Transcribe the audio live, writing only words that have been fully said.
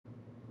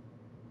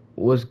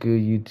What's good,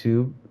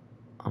 YouTube?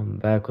 I'm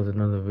back with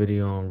another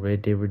video on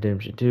Red Dead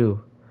Redemption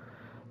 2.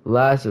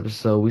 Last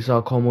episode, we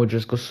saw Como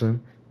just go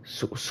swing.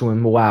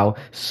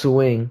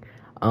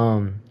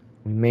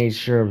 We made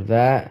sure of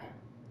that.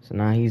 So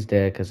now he's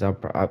dead, because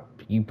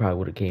you probably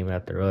would have came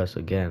after us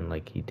again,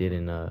 like he did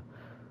in, what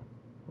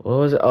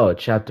was it? Oh,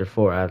 chapter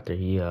 4, after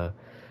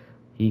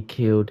he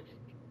killed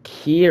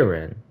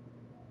Kieran.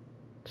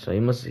 So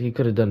he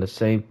could have done the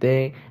same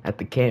thing at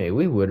the camp.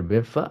 We would have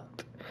been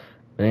fucked.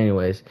 But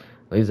anyways,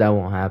 at least that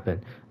won't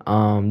happen.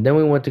 Then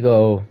we went to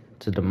go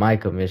to the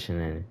Micah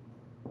mission,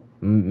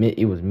 and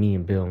it was me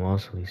and Bill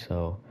mostly.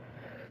 So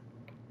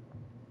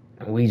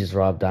we just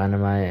robbed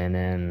Dynamite, and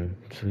then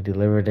we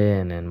delivered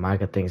it, and then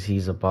Micah thinks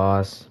he's a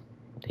boss.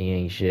 He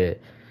ain't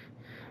shit.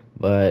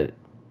 But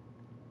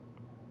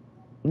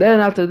then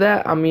after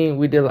that, I mean,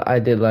 I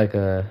did like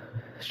a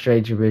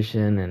stranger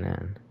mission, and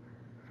then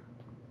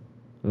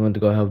we went to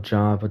go help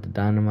John put the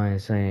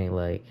dynamite, saying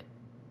like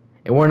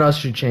it weren't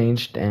us who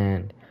changed,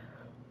 and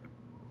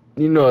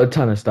a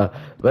ton of stuff.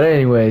 But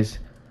anyways,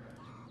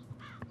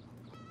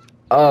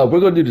 we're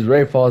gonna do this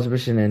Ray Falls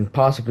mission and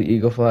possibly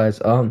Eagle Flies.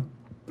 Now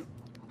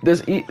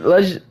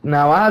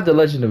I have the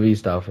Legend of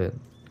East outfit.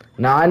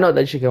 Now I know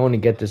that you can only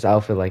get this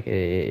outfit like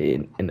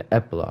in the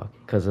epilogue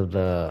because of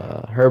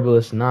the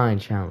Herbalist 9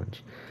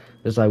 challenge.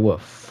 There's like what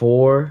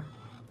 4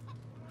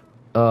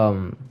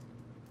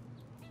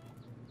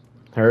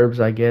 herbs,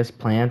 I guess,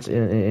 plants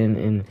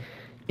in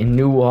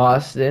New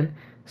Austin.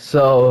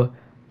 So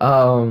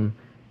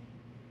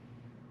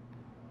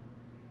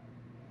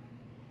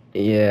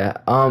yeah,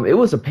 it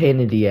was a pain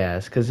in the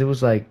ass because it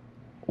was like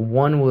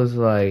one was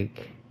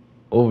like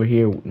over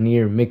here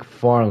near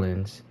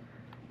McFarland's.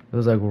 It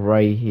was like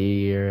right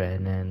here,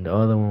 and then the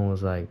other one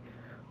was like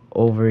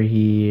over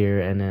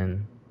here, and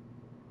then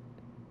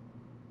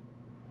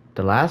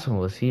the last one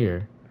was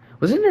here.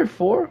 Wasn't there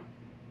 4?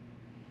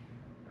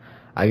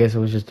 I guess it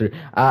was just 3.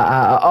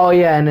 Oh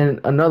yeah, and then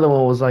another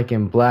one was like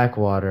in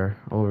Blackwater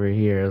over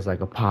here. It was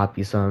like a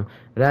poppy something.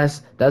 But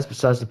that's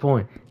besides the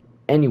point.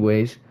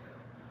 Anyways,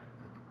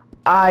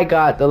 I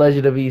got the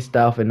Legend of East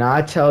outfit. Now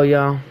I tell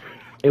y'all,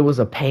 it was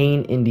a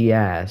pain in the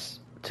ass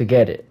to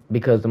get it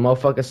because the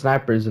motherfucking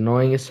sniper is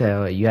annoying as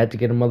hell. You had to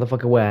get a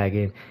motherfucking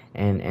wagon,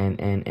 and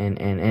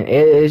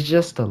it's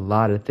just a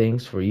lot of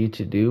things for you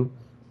to do.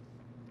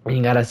 And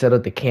you gotta set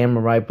up the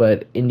camera right.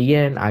 But in the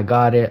end, I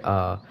got it.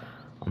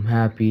 I'm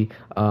happy.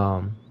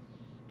 And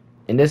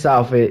this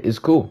outfit is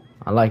cool.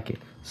 I like it.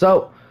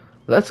 So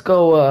let's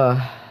go.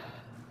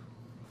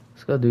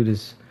 Let's go do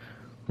this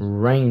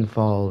Rain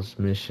Falls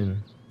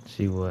mission.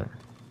 See what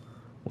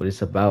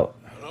it's about.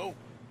 Hello?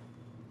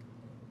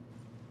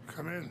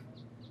 Come in.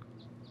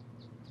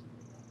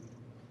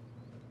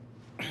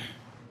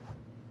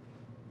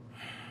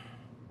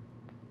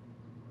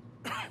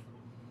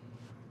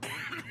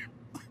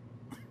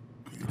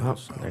 Oh,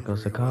 there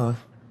goes the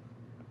cough.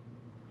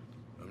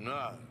 I'm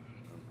not.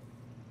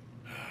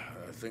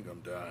 I think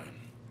I'm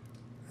dying.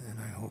 And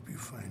I hope you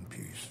find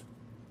peace.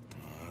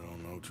 I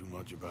don't know too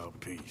much about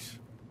peace.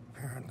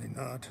 Apparently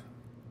not.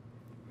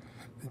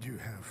 Did you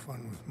have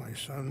fun with my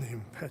son, the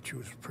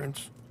impetuous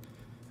prince?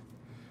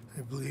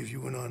 I believe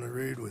you went on a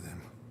raid with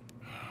him.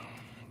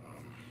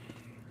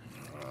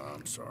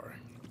 I'm sorry.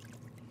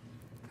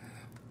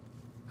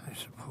 I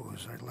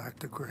suppose I lack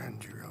the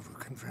grandeur of a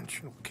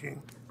conventional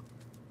king.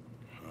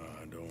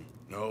 I don't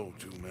know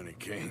too many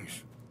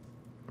kings.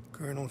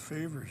 Colonel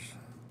Favors,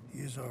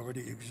 he has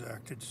already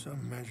exacted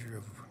some measure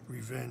of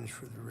revenge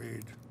for the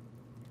raid.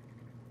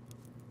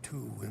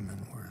 2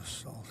 women were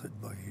assaulted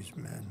by his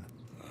men.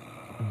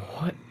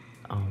 What?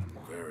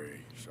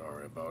 Very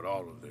sorry about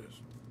all of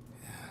this.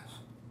 Yes.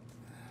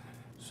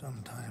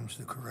 Sometimes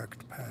the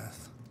correct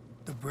path,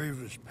 the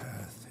bravest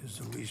path, is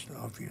the least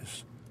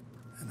obvious,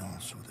 and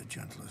also the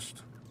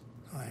gentlest.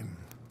 I'm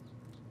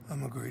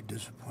a great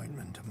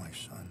disappointment to my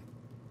son.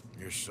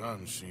 Your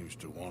son seems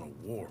to want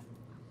a war.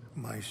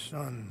 My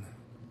son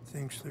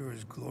thinks there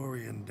is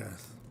glory in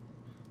death.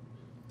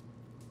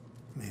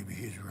 Maybe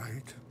he's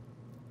right,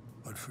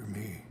 but for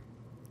me,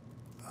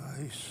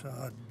 I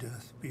saw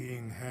death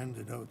being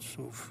handed out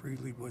so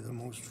freely by the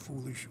most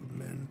foolish of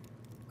men.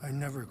 I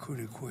never could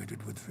equate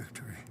it with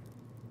victory.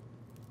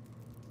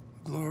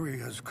 Glory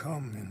has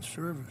come in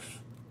service.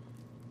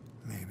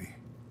 Maybe.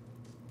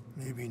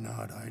 Maybe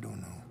not, I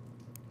don't know.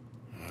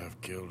 I've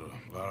killed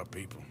a lot of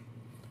people.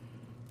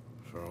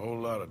 For a whole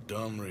lot of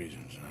dumb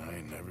reasons, and I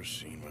ain't never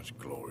seen much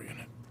glory in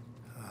it.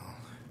 Well,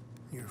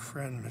 your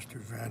friend,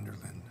 Mr.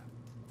 Vanderlyn,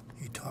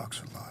 he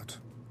talks a lot.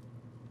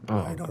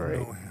 Oh, I don't great.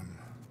 know him,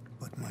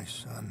 but my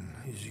son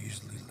is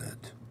easily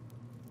led.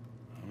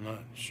 I'm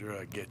not sure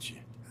I get you.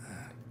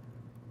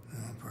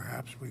 Well,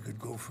 perhaps we could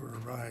go for a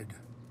ride.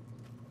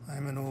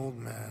 I'm an old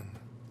man.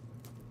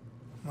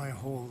 My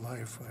whole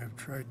life I've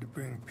tried to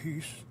bring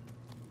peace.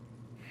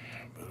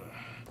 But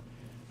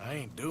I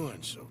ain't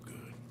doing so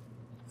good.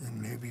 Then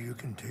maybe you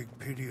can take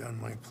pity on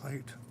my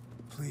plight.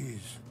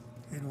 Please,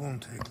 it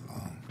won't take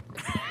long.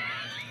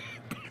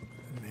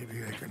 And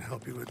maybe I can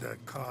help you with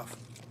that cough.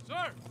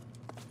 Sir!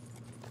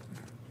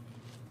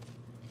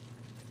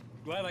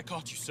 Glad I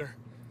caught you, sir.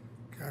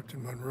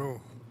 Captain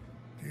Monroe,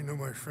 do you know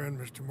my friend,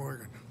 Mr.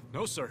 Morgan?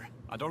 No, sir.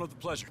 I don't have the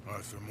pleasure.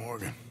 Arthur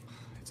Morgan.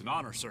 It's an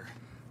honor, sir.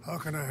 How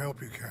can I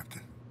help you,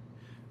 Captain?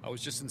 I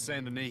was just in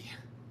Saint Denis.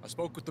 I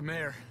spoke with the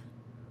mayor.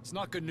 It's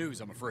not good news,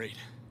 I'm afraid.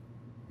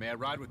 May I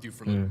ride with you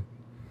for a little?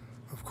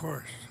 Of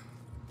course.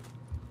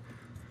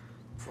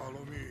 Follow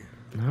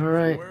me. All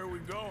right. Where are we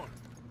going?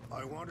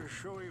 I want to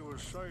show you a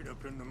site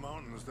up in the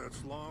mountains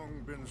that's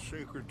long been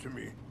sacred to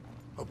me.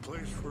 A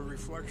place for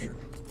reflection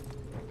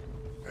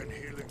and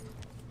healing.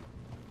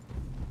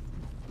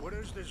 What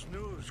is this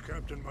news,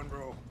 Captain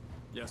Monroe?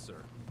 Yes, sir.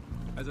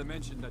 As I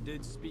mentioned, I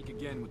did speak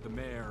again with the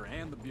mayor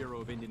and the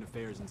Bureau of Indian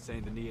Affairs in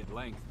Saint Denis at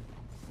length.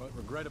 But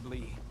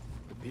regrettably,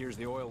 it appears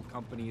the oil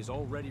company has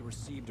already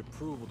received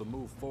approval to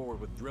move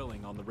forward with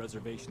drilling on the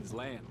reservation's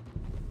land.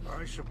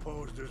 I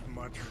supposed as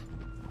much.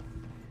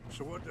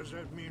 So what does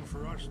that mean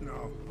for us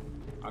now?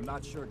 I'm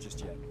not sure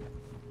just yet.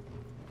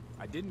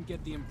 I didn't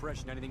get the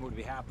impression anything would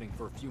be happening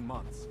for a few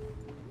months.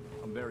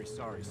 I'm very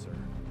sorry, sir.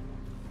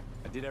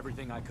 I did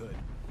everything I could.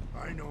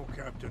 I know,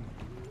 Captain.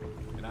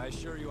 And I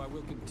assure you I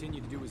will continue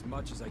to do as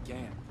much as I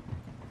can.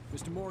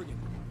 Mr. Morgan,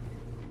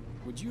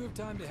 would you have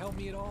time to help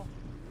me at all?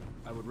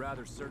 I would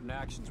rather certain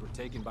actions were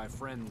taken by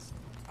friends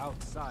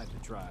outside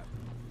the tribe.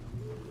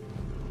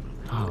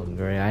 Oh,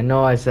 great. I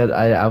know I said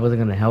I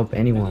wasn't gonna help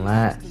anyone Any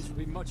last. assistance would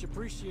be much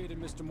appreciated,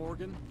 Mr.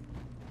 Morgan.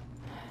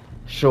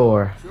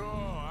 Sure. Sure,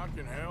 I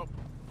can help.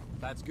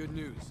 That's good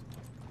news.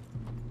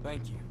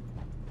 Thank you.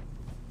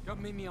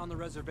 Come meet me on the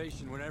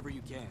reservation whenever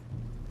you can.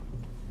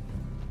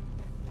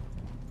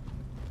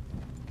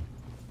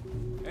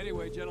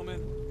 Anyway,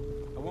 gentlemen,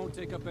 I won't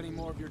take up any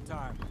more of your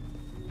time.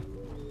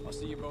 I'll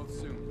see you both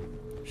soon.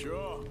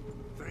 Sure.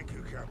 Thank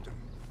you, Captain.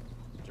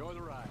 Enjoy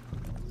the ride.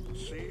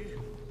 See?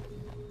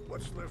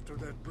 What's left of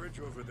that bridge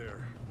over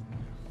there?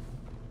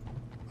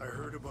 I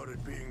heard about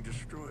it being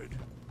destroyed.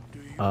 Do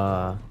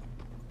you?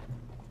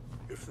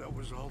 If that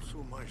was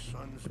also my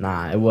son's...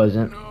 Nah, it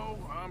wasn't. No,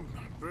 I'm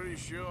pretty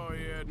sure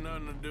he had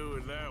nothing to do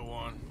with that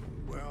one.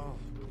 Well,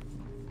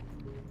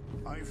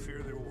 I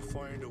fear they will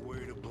find a way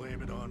to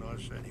blame it on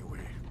us anyway.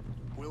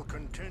 We'll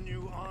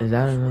continue on. Is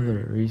that this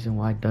another way. reason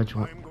why Dutch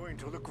went? I'm going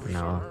to look for No.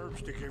 some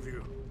herbs to give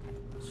you.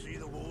 See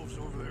the wolves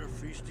over there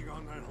feasting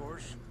on that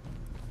horse?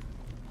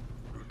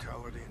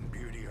 Brutality and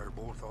beauty are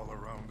both all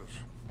around us.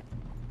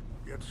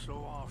 Yet so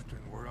often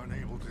we're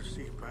unable to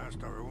see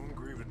past our own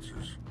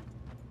grievances.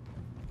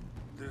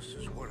 This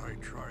is what I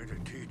try to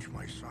teach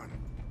my son.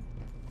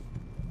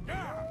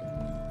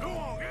 Yeah! Go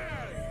on, get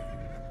out of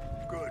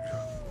here! Good.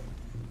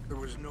 There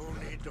was no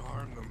need to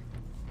harm them.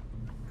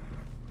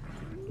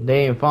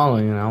 They ain't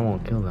following, and I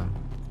won't kill them.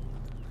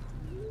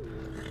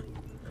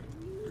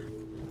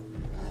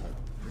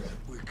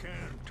 We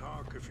can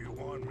talk if you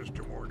want,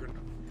 Mr. Morgan.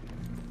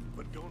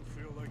 But don't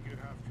feel like you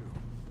have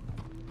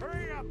to.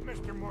 Hurry up,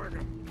 Mr.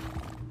 Morgan.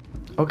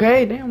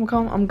 Okay, damn,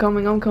 I'm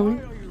coming. Why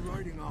are you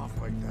riding off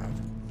like that?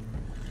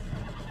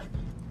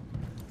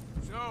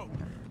 So,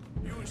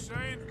 you were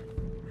saying?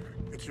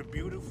 It's a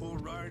beautiful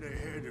ride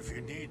ahead if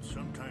you need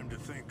some time to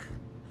think.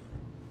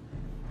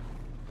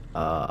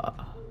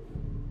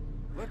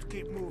 Let's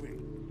keep moving.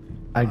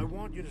 I I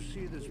want you to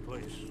see this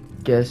place.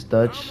 guess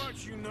Dutch. How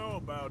much you know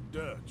about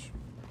Dutch?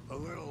 A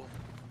little.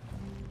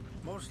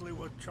 Mostly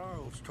what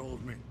Charles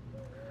told me.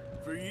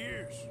 For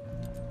years.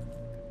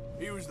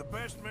 He was the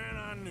best man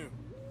I knew.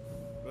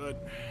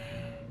 But...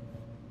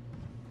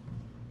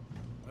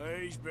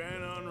 he's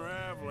been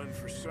unraveling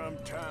for some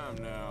time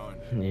now,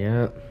 and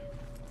Yep.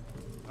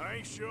 I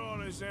ain't sure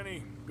there's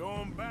any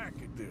going back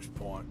at this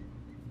point.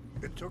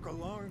 It took a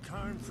long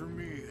time for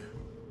me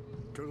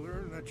to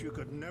learn that you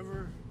could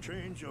never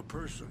change a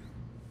person.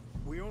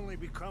 We only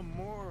become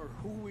more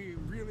who we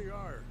really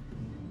are.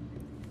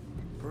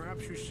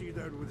 Perhaps you see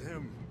that with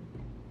him.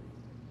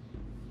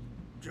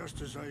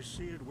 Just as I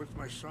see it with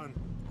my son.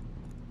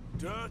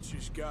 Dutch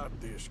has got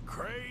this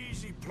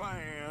crazy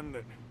plan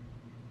that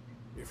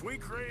if we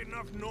create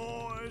enough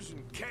noise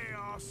and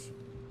chaos,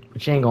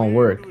 Which ain't gonna we'll be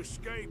work. able to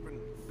escape and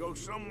go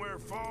somewhere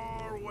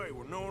far away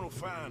where no one will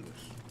find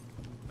us.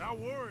 And I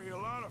worry a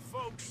lot of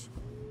folks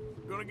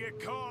are gonna get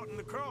caught in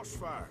the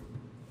crossfire,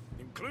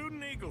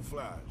 including eagle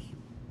flies.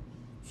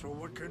 So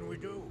what can we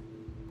do?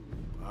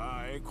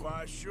 I ain't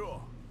quite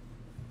sure.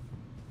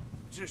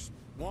 Just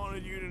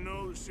wanted you to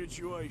know the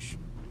situation.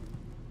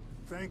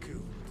 Thank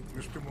you,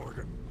 Mr.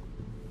 Morgan.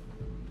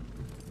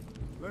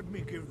 Let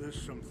me give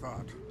this some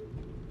thought.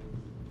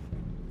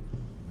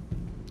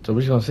 So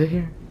we're just gonna sit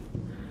here?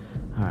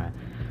 Alright.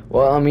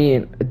 Well, I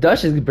mean,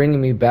 Dutch is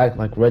bringing me back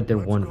like Red Dead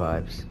Let's 1 go.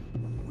 vibes.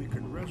 We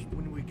can rest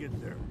when we get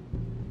there.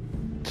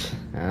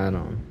 I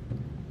don't.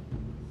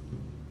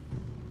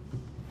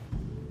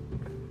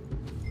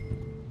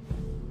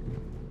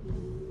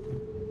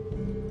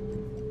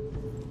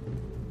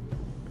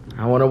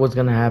 I wonder what's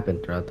gonna happen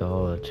throughout the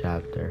whole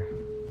chapter.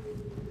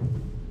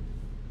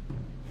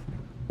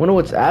 Wonder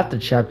what's after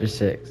chapter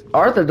 6.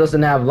 Arthur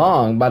doesn't have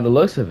long by the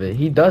looks of it.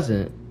 He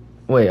doesn't.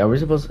 Wait, am I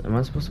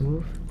supposed to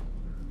move?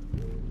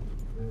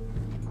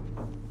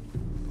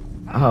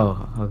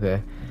 Oh,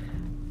 okay.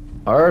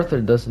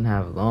 Arthur doesn't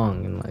have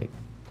long in like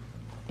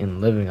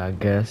in living, I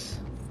guess.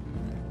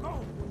 Go!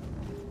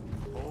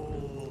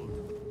 Hold.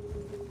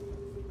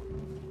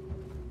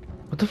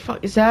 What the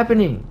fuck is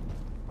happening?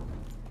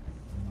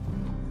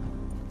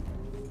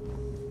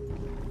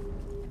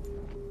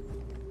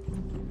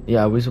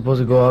 Yeah, are we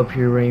supposed to go up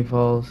here, Rain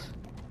Falls?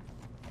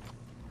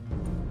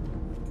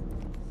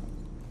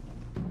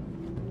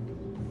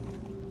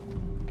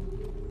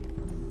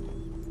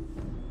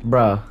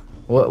 Bruh,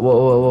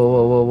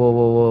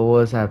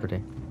 what's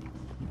happening?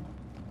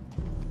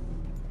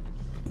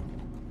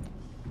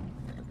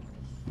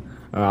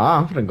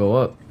 I'm gonna go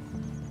up.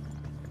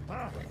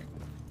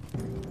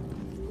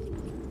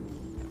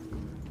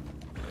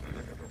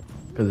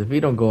 Cause if he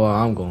don't go up,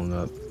 I'm going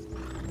up.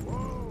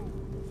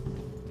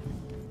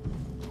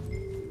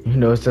 You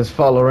know, it says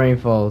follow Rain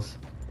Falls.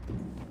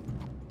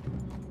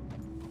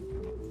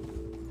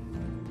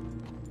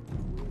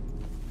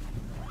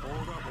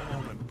 Hold up a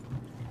moment.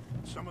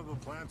 Some of the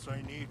plants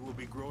I need will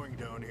be growing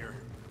down here.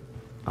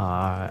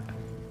 Alright.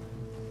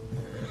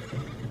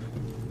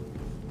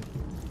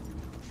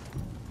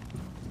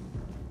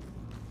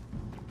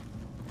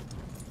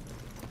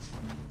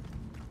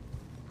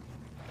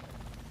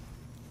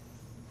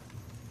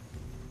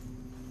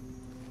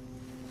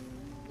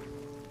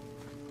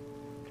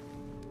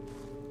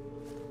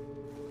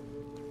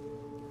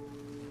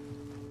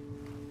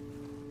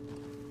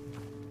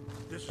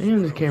 This is Damn,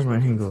 what this I was camera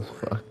looking angle's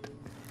for. fucked.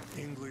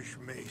 English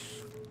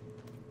mace.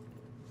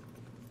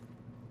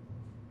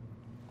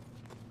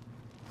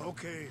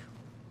 Okay,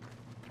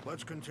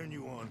 let's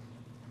continue on.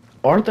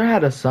 Arthur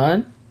had a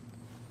son?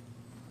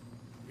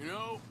 You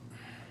know,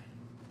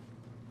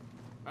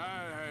 I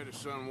had a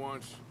son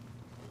once,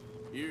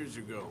 years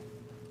ago.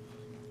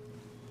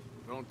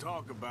 Don't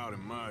talk about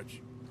him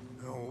much.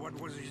 Oh, what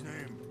was his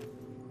name?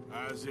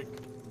 Isaac.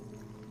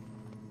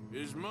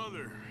 His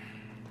mother,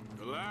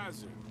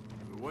 Eliza,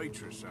 the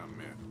waitress I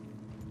met.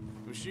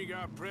 When she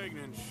got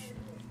pregnant,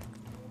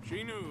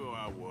 she knew who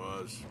I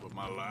was, what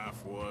my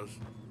life was.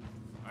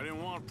 I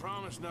didn't want to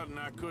promise nothing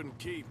I couldn't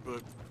keep,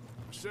 but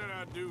I said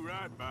I'd do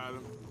right by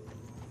them.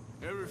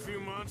 Every few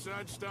months,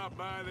 I'd stop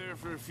by there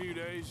for a few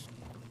days.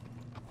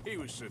 He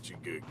was such a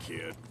good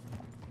kid.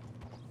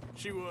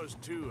 She was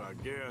too, I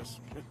guess.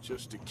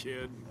 Just a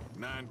kid,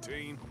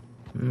 19.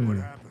 What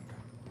happened?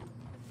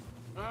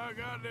 I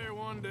got there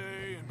one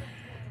day and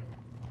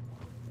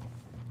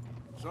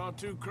saw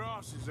two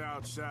crosses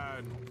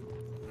outside.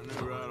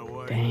 I knew right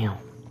away. Damn.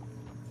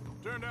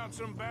 Turned out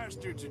some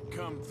bastards had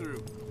come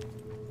through.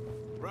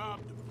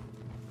 Robbed him.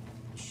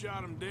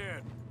 Shot him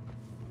dead.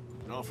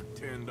 And offered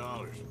 $10.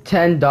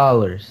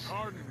 $10.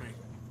 Pardon me.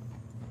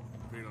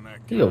 Feeling that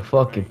You a kind of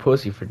fucking pain.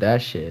 pussy for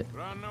that shit.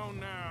 But I know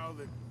now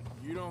that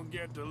you don't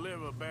get to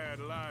live a bad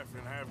life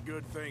and have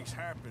good things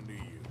happen to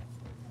you.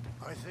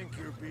 I think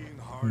you're being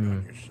hard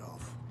on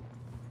yourself.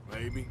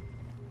 Maybe.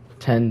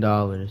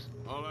 $10.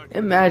 All I can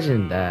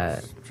Imagine do now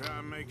that. is try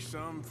and make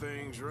some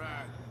things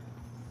right.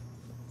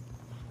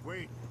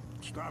 Wait,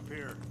 stop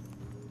here.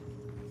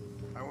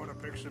 I want to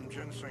pick some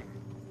ginseng.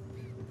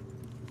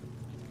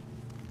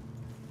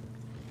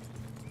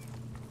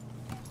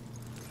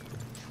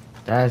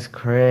 That's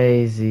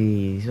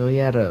crazy. So he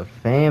had a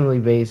family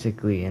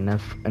basically, and a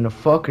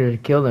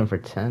fucker killed him for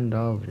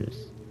 $10.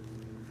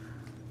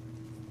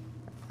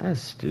 That's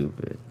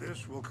stupid.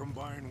 This will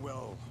combine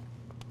well.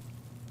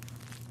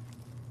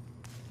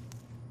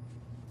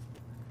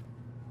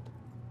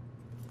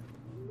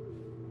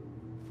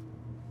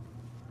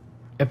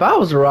 If I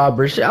was a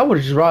robber, shit, I would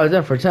have just robbed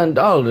them for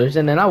 $10,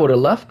 and then I would have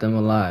left them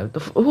alive.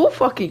 Who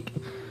fucking?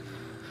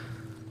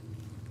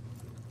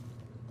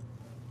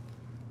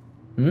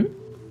 Hmm?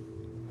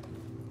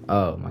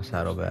 Oh, my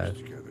saddlebag.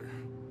 Together.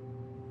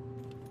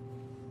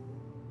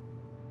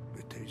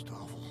 It tastes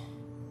awful,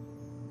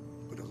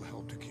 but it'll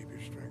help to keep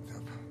your strength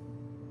up.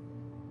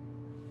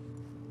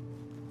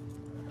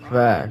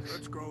 Facts.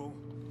 Let's go.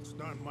 It's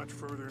not much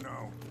further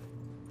now.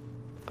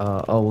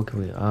 Oh, what can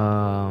we?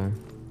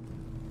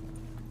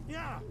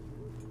 Yeah.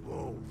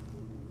 Whoa.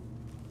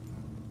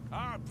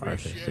 I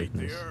Arthur's appreciate the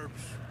sickness.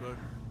 herbs, but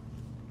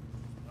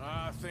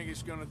I think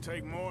it's gonna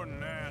take more than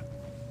that.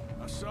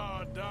 I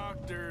saw a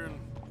doctor and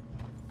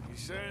he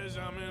says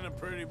I'm in a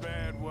pretty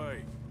bad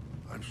way.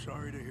 I'm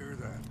sorry to hear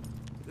that.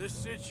 This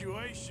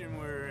situation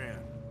we're in,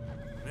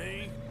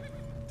 me,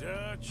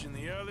 Dutch, and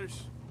the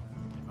others,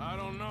 I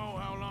don't know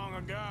how long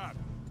I got,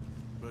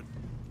 but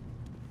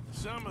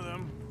some of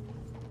them,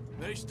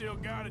 they still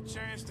got a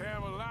chance to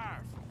have a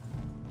life.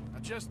 I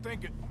just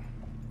think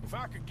if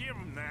I could give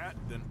them that,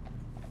 then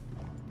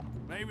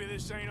maybe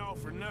this ain't all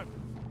for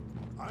nothing.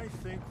 I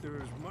think there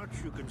is much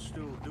you can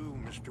still do,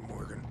 Mr.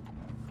 Morgan.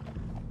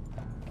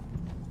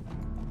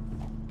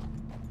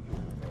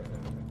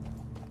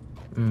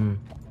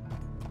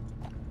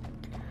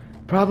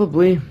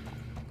 Probably.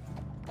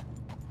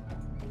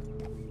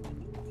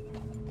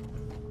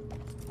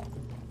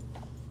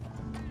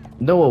 You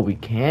know what we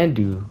can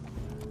do?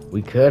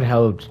 We could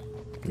help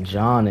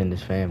John and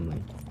his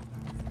family.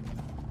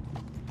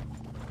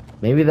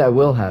 Maybe that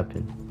will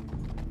happen.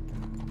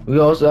 We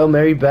also help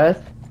Mary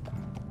Beth.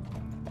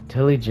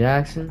 Tilly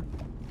Jackson?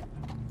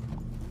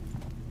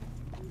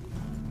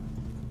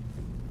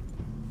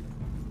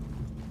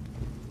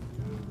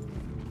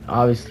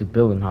 Obviously,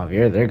 Bill and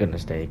Javier, they're gonna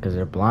stay because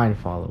they're blind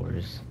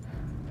followers.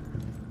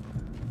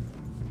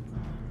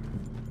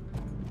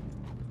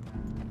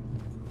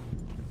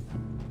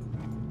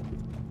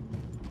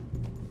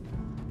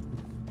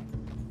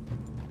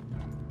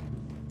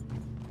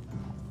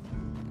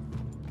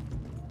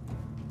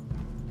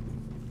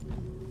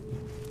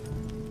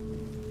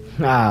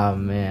 Ah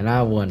man,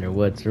 I wonder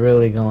what's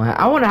really going on.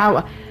 I wonder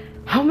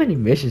how many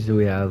missions do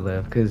we have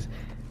left? Cause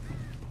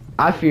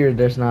I fear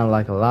there's not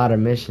like a lot of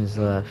missions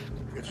left,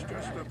 It's just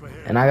up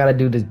ahead. and I gotta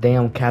do this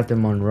damn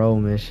Captain Monroe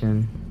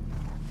mission.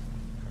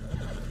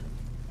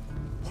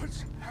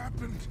 What's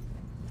happened?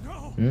 No,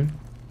 Hmm?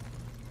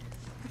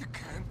 it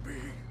can't be.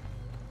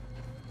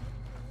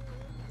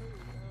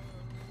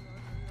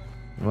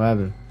 What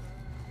happened?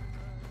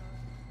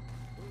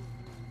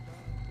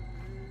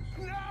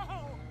 No!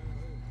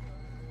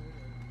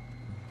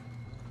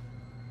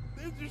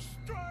 They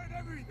destroyed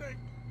everything.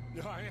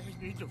 I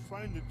need to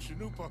find the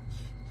Chanupa.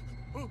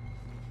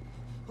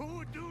 Who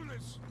would do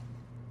this?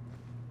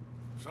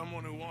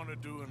 Someone who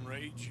wanted to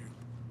enrage you.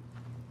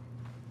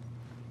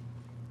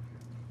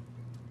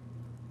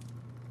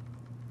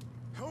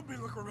 Help me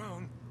look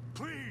around,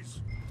 please.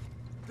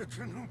 The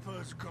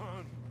Chanupa is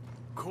gone.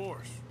 Of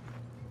course.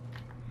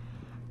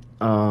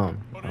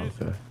 What is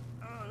Okay. it?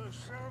 A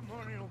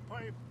ceremonial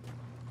pipe.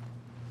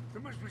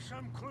 There must be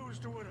some clues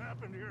to what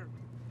happened here.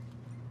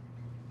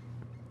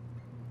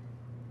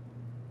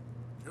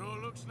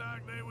 Sure looks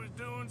like they was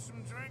doing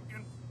some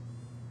drinking.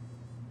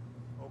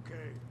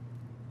 Okay.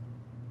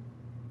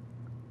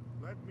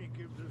 Let me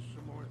give this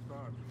some more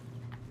thought.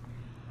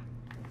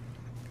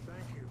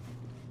 Thank you,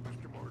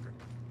 Mr. Morgan.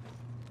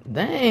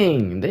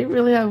 Dang, they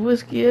really have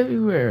whiskey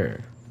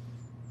everywhere.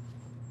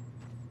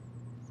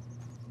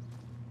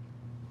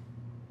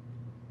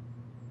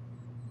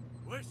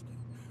 Whiskey.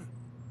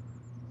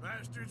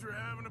 Bastards are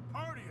having a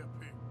party up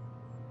here.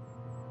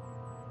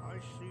 I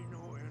see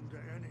no end to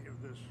any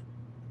of this.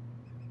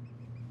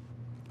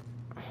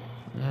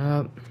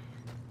 Yep.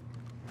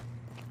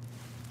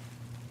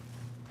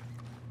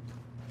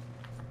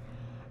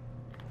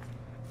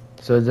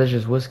 So is there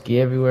just whiskey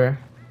everywhere?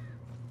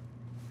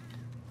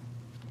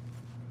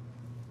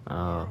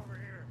 Oh, Over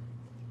here.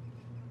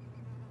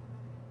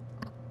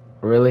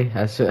 really?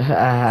 Has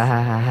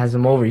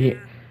him over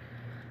here.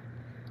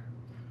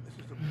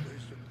 This is a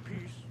place of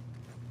peace.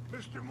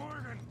 Mr.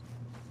 Morgan!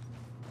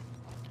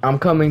 I'm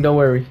coming, don't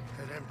worry.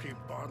 An empty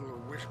bottle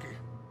of whiskey.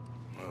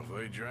 Well, if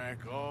they drank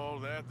all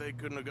that, they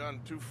couldn't have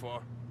gotten too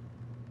far.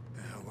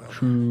 Yeah, well,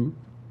 True.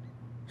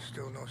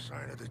 still no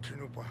sign of the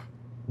Chanupa.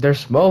 There's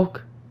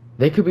smoke.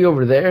 They could be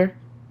over there.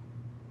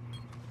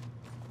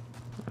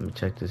 Let me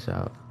check this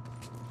out.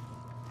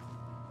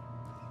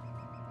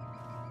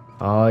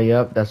 Oh,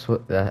 yep, that's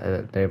what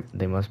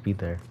they must be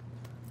there.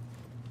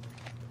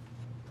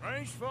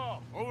 Range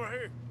fall, over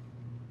here.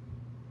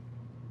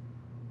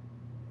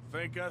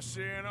 Think I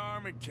see an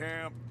army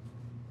camp.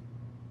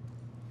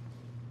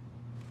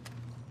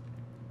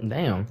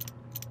 Damn.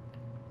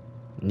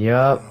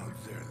 Yep. Oh,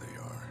 there they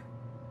are.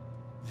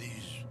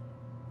 These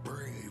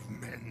brave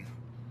men.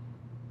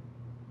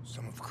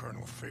 Some of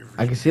Colonel Favors.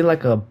 I can see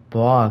like a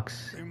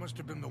box They must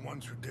have been the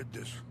ones who did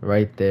this.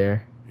 right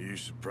there. You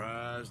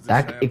surprised?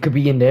 That it could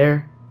be in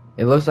there.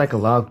 It looks like a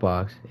log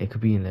box. It could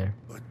be in there.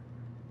 But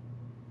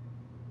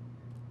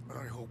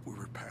I hope we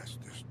were past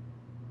this.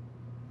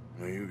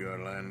 Well, you got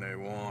land they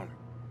want.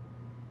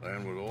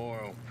 Land with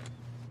oil.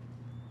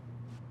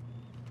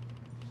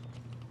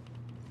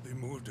 They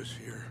moved us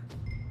here.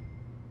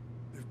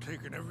 They've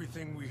taken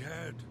everything we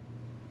had.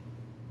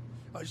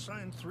 I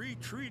signed 3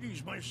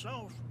 treaties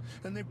myself,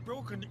 and they've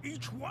broken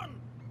each one.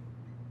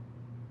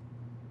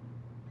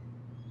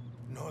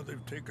 Now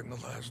they've taken the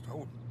last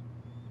hope.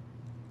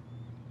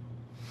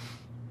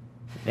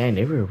 Dang,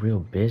 they were a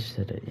real bitch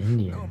to the Now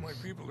Indians. my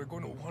people are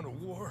going to want a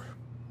war.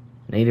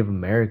 Native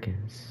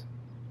Americans.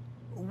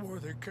 A war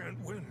they can't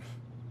win.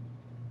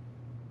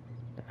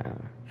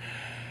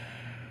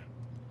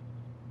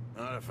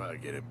 Not if I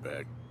get it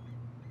back.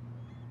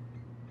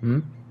 Hmm?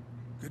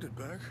 Get it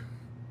back?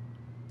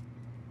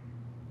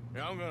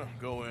 Yeah, I'm gonna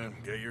go in,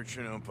 get your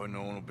Chanupa,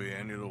 no one will be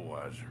any the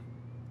wiser.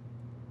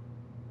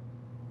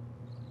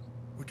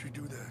 Would you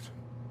do that?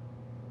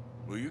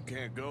 Well, you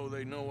can't go,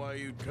 they know why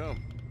you'd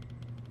come.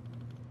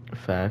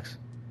 Facts.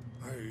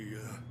 I,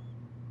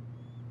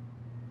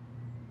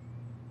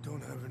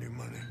 don't have any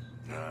money.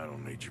 No, I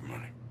don't need your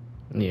money.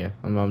 Yeah,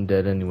 I'm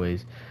dead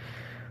anyways.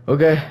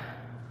 Okay.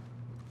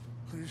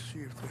 Please see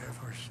if they have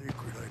our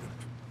sacred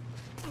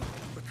items.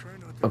 But try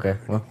not to Okay,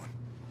 hurt well. anyone.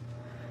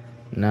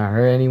 Not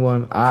hurt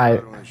anyone.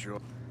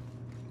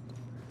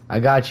 I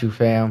got you,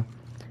 fam.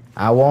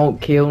 I won't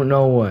kill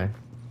no one.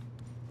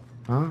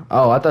 Huh?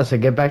 Oh, I thought I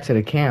said get back to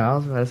the camp. I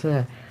was about to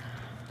say.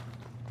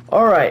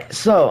 Alright,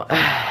 so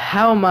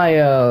how am I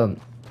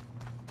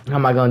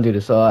gonna do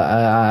this? So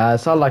I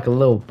saw like a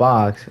little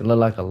box. It looked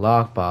like a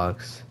lock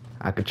box.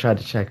 I could try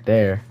to check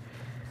there.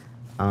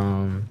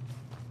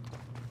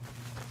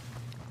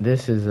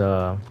 This is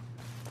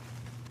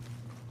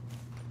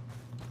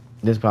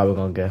this is probably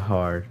gonna get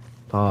hard.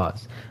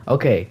 Pause.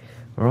 Okay,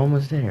 we're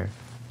almost there.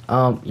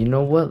 You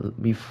know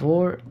what?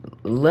 Before,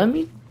 let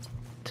me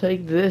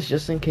take this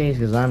just in case,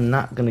 because I'm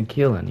not gonna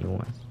kill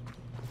anyone.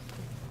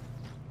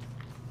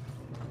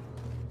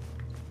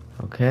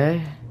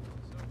 Okay.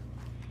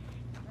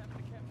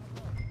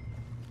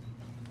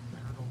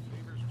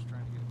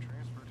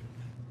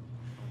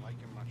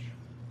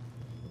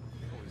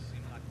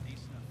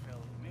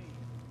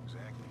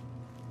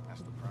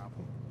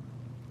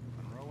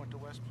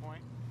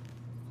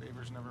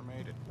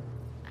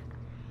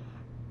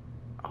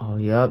 Oh,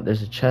 yup,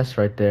 there's a chest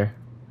right there.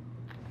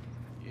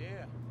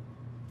 Yeah,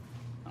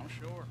 I'm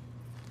sure.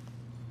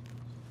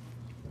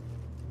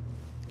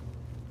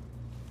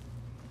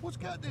 What's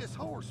got this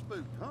horse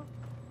spooked, huh?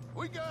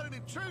 We got an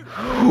intruder.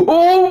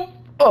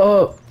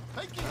 Oh!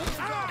 Take your hands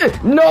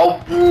off.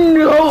 Nope!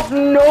 Nope!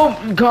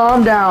 Nope!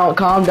 Calm down,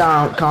 calm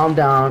down, calm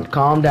down,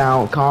 calm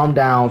down, calm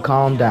down,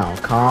 calm down,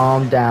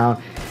 calm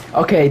down.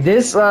 Okay,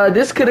 this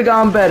could have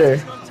gone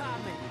better.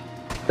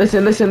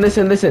 Listen, listen,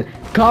 listen, listen.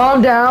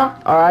 Calm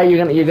down. All right,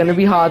 you're gonna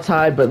be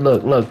hog-tied, but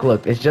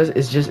look. It's just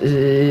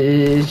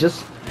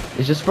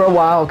for a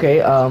while,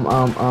 okay?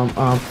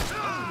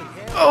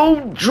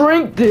 Oh,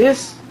 drink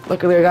this.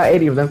 Luckily, I got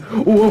 80 of them.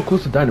 Oh, I'm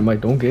close to dynamite.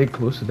 Don't get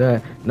close to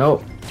that.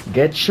 No,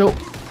 get your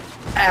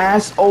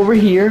ass over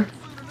here,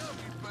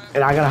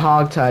 and I gotta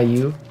hog-tie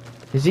you.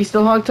 Is he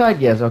still hog-tied?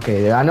 Yes.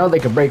 Okay. I know they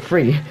can break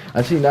free.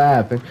 I've seen that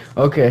happen.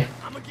 Okay.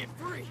 I'm gonna get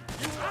free.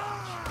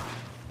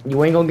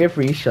 You ain't gonna get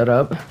free. Shut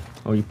up.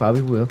 Or you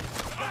probably will.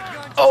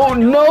 Oh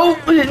no!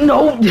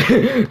 No!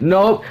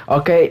 Nope.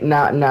 Okay.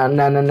 Nah.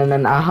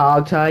 I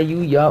hog tie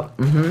you. Yup.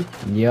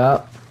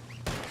 Yup.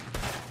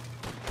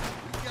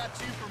 Got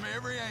you from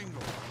every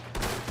angle.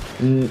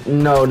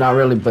 No, not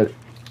really. But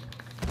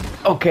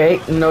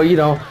okay. No, you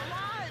don't.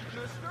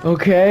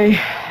 Okay.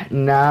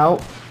 Now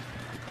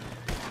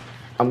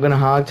I'm gonna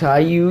hog tie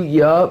you.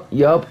 Yup.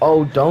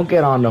 Oh, don't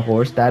get on the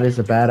horse. That is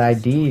a bad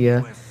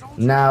idea.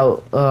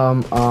 Now,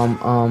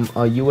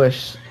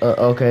 U.S.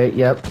 Okay,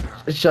 yep.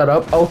 Shut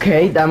up.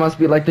 Okay, that must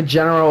be like the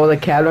general or the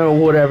captain or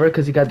whatever,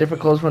 because he got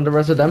different clothes from the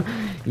rest of them.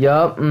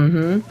 Yup.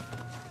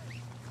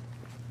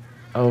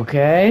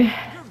 Okay. You're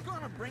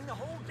gonna bring the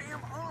whole damn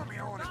army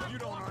on if you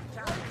don't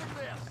untie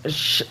this.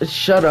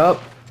 Shut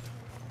up.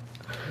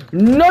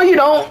 No, you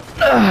don't.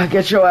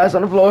 Get your ass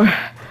on the floor.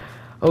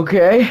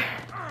 Okay.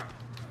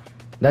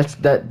 That.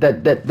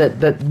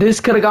 This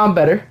could have gone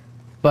better,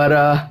 but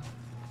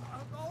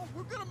Oh,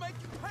 we're gonna make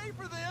you pay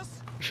for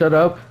this. Shut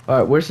up. All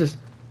right, where's this?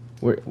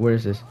 Where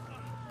is this?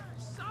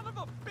 Son of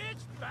a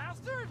bitch,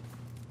 bastard!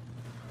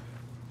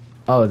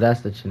 Oh,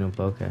 that's the Chinoopa.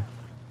 Okay.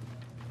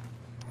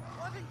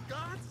 What in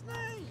God's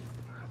name?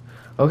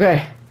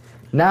 Okay.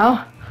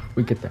 Now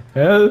we get the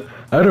hell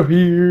out of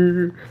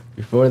here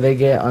before they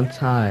get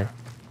untied.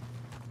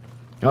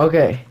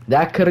 Okay,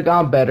 that could have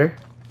gone better.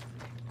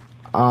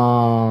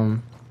 I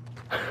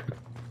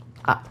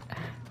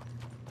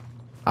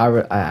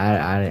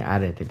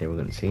didn't think they were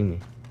gonna see me.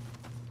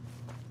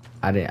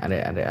 I didn't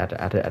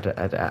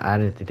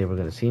think they were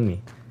gonna see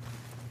me.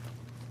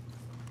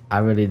 I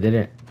really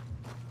didn't.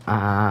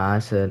 I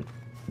said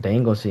they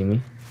ain't gonna see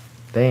me.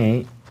 They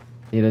ain't.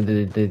 You know,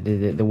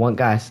 the one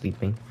guy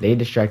sleeping. They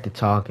distracted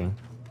talking,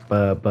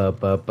 but they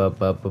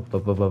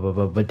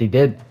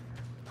did.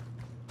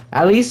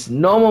 At least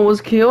no one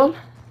was killed.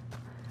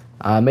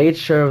 I made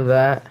sure of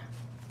that.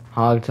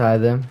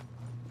 Hogtie them.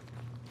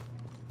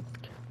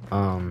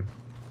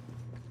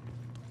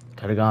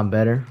 Could have gone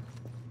better.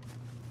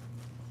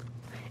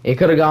 It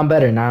could have gone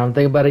better. Now I'm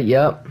thinking about it.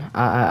 Yep,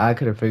 I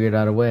could have figured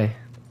out a way.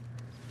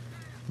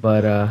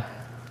 But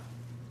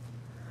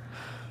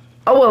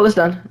oh well, it's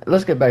done.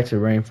 Let's get back to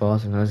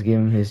Rainfalls and let's give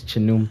him his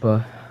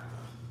Chinoopa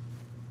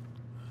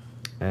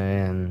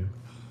and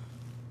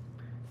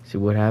see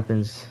what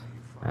happens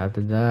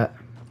after that.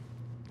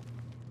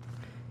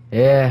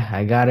 Yeah,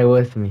 I got it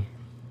with me.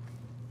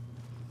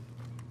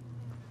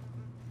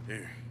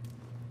 Here,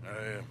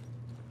 I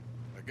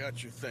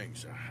got your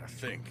things. I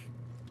think.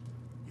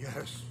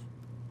 Yes,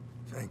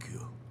 thank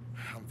you.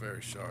 I'm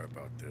very sorry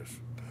about this.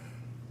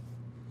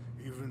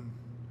 Even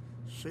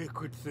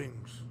sacred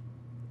things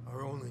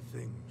are only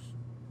things.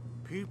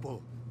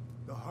 People,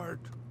 the heart,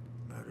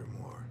 matter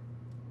more.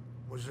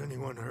 Was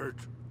anyone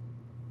hurt?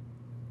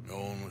 No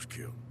one was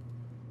killed.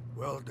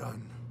 Well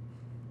done.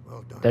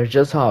 Well done. They're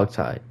just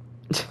hogtied.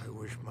 I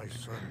wish my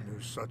son knew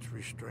such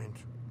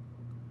restraint.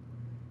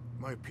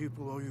 My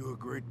people owe you a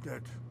great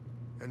debt,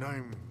 and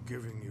I'm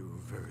giving you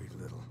very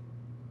little.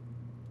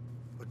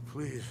 But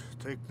please,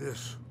 take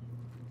this.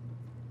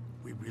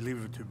 We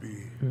believe it to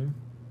be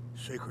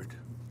sacred.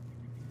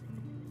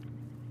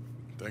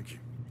 Thank you.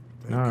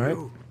 Thank All right.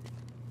 you.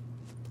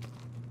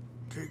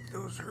 Take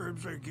those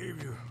herbs I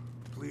gave you,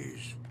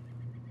 please.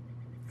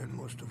 And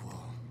most of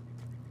all,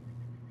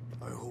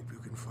 I hope you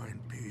can find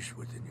peace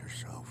within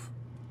yourself.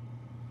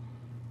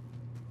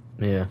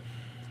 Yeah.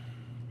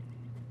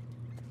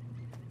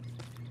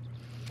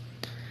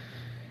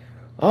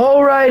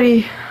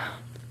 Alrighty.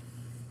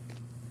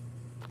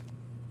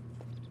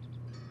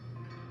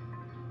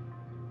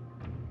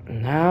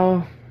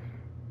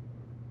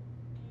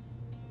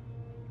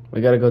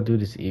 We gotta go do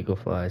this Eagle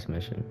Flies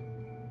mission.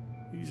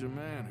 He's a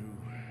man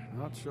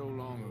who, not so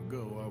long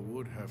ago, I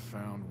would have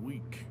found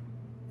weak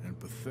and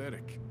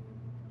pathetic.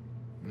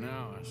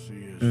 Now I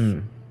see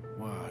as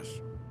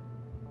wise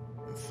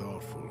and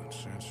thoughtful and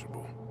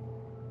sensible.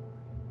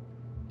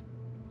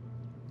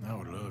 I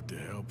would love to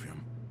help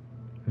him.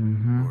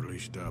 Or at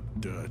least stop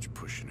Dutch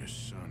pushing his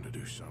son to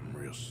do something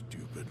real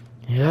stupid.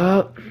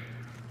 Yup.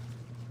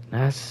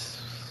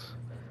 That's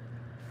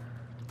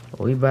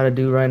what we about to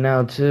do right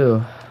now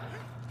too.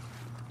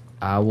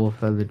 Owl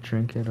feather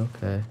trinket,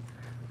 okay.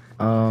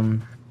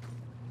 Been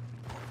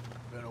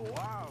a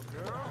while,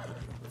 girl.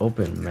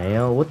 Open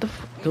mail. What the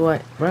do I?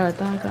 Bro, I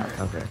thought I got.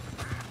 Okay.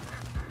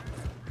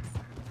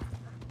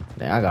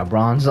 Dang, I got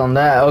bronze on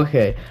that.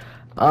 Okay.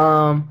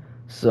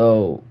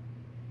 So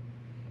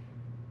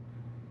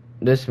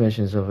this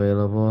mission's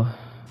available.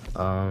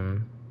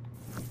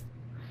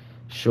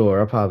 Sure,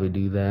 I'll probably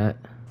do that.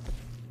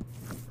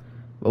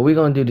 But we're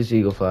gonna do this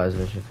Eagle Flies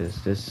mission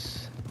because this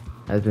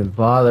has been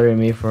bothering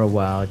me for a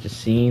while.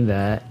 Just seeing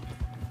that.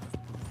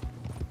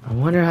 I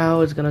wonder how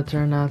it's gonna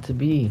turn out to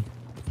be.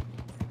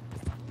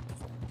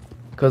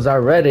 Cause I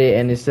read it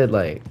and it said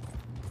like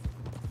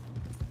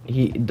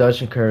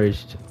Dutch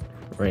encouraged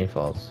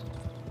rainfalls,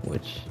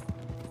 which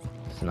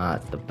is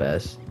not the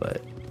best,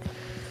 but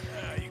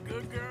You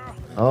good, girl?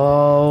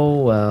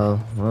 oh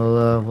well.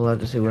 We'll have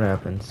to see what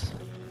happens.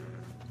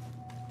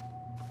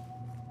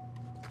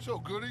 So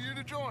good of you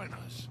to join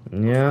us.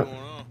 Yeah. What's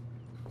going on?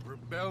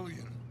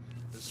 Rebellion.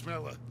 The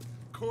smell of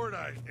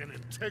cordite and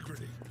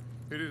integrity.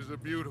 It is a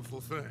beautiful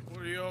thing.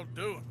 What are y'all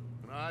doing?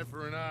 An eye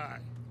for an eye.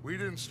 We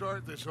didn't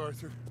start this,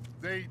 Arthur.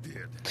 They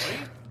did.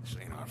 This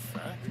ain't our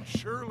fight. It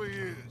surely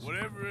is.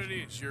 Whatever it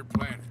is you're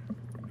planning,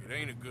 it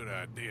ain't a good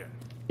idea.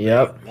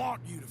 Yep. I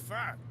want you to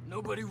fight.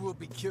 Nobody will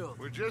be killed.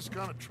 We're just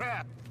gonna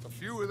trap a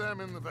few of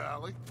them in the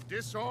valley,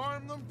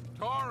 disarm them,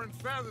 tar and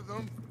feather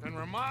them, and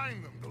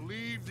remind them to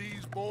leave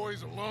these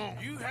boys alone.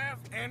 You have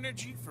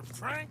energy for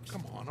pranks?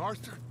 Come on,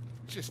 Arthur.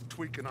 Just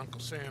tweaking Uncle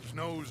Sam's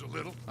nose a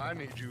little. I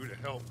need you to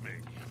help me.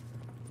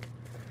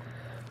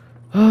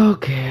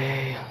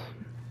 Okay.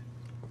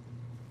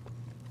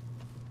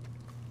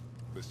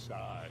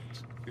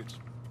 Besides, it's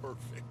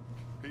perfect.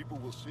 People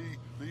will see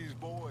these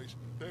boys.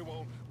 They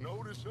won't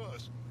notice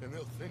us, and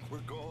they'll think we're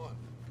gone.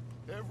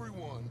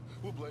 Everyone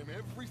will blame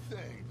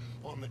everything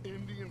on the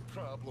Indian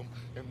problem,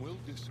 and we'll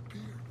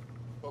disappear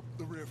up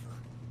the river.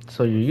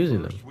 So you're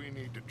using them. First, we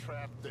need to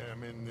trap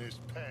them in this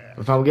pass.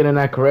 If I'm getting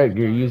that correct,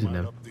 you're using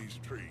Dynamite them. up these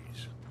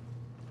trees.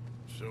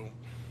 So,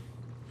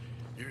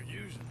 you're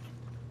using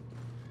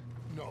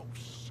them? No,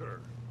 sir.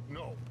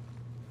 No.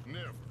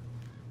 Never.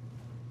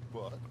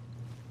 But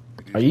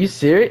it Are is you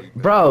serious? really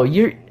Bro,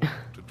 you're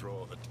to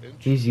draw attention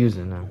he's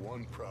using to them.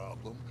 one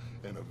problem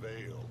and a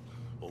veil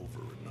over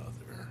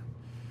another.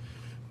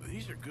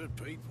 These are good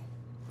people,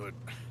 but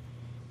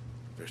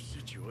their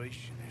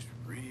situation is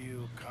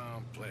real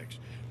complex.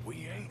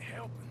 We ain't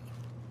helping them.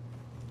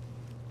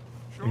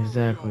 Sure we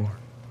Exactly. are.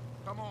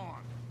 Come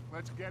on,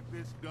 let's get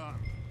this done.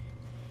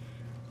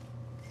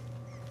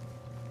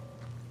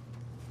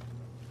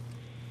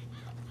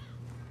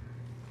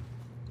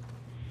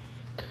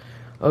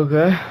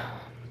 Okay.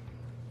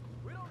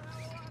 We don't have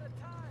a lot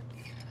of time.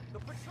 The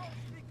patrol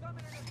should be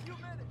coming in a few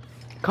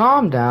minutes.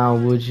 Calm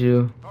down, would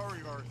you? Hurry,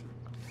 Arthur.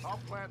 I'll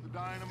plant the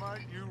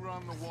dynamite, you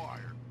run the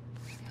wire.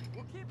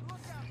 We'll keep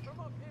lookout from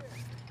up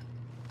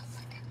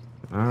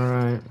here.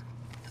 Alright.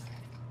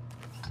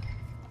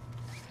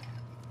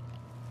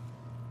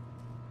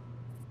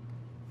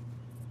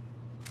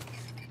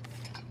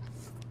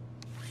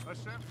 I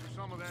sent for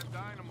some of that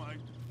dynamite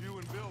you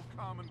and Bill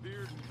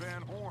commandeered in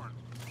Van Horn.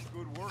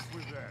 Good work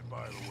with that,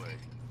 by the way.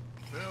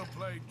 Bill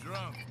played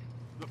drunk.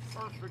 The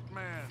perfect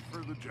man for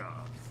the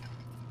job.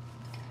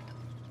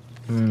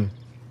 Hmm.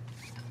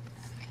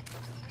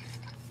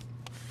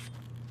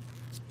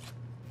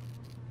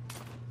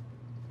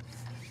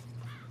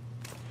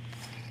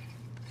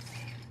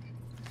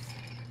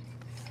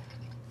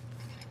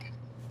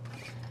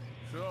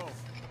 So,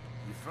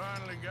 you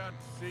finally got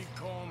to see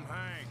Colm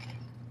hang.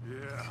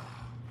 Yeah.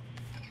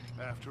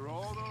 After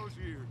all those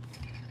years.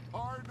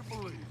 Hard to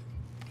believe.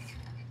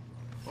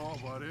 Oh,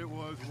 but it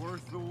was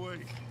worth the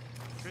wait.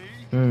 See?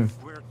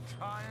 We're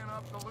tying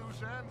up the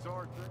loose ends,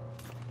 Arthur.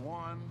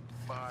 One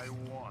by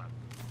one.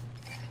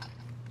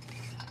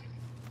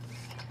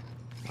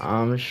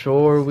 I'm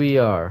sure we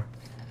are.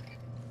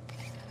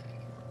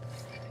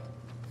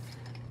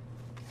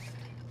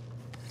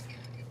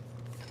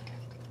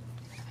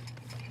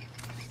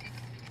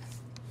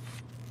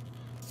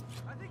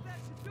 I think that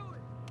should do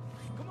it.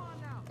 Come on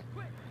now,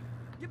 quick.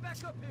 Get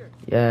back up here.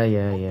 Yeah.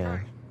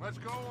 Okay, let's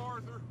go,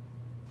 Arthur.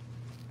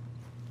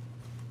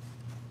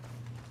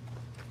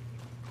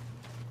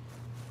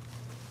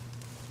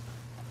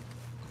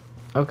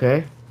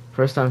 Okay.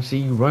 First time see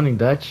you running,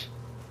 Dutch.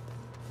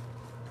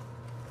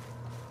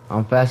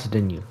 I'm faster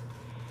than you.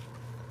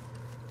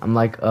 I'm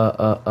like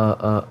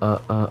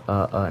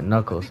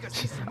Knuckles.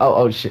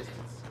 Oh shit.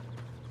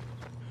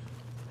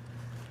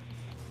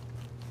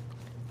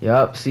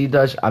 Yup, see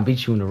Dutch, I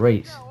beat you in the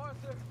race. Now,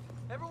 Arthur.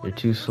 Everyone You're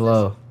too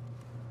slow.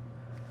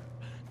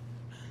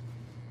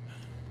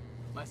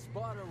 My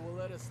spotter will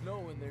let us know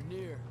when they're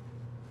near.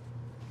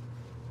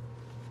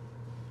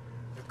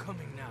 They're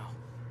coming now.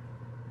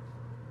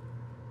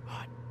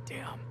 Ah,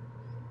 damn.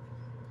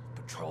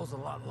 Patrol's a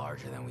lot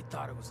larger than we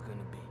thought it was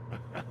gonna be.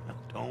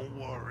 Don't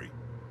worry.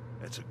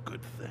 That's a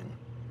good thing.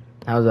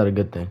 How's that a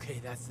good thing?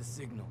 Okay, that's the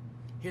signal.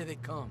 Here they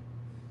come.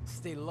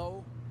 Stay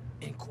low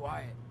and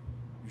quiet.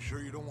 You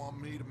sure you don't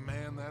want me to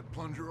man that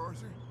plunger,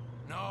 Arthur?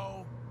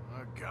 No,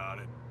 I got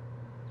it.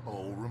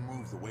 Oh,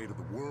 remove the weight of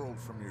the world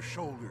from your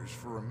shoulders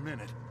for a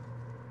minute.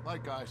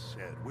 Like I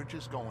said, we're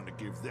just going to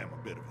give them a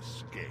bit of a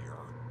scare.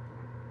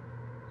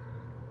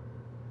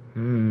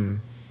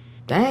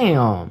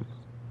 Damn.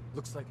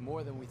 Looks like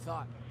more than we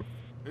thought.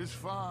 It's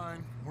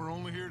fine. We're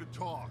only here to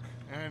talk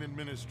and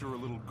administer a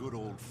little good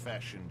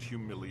old-fashioned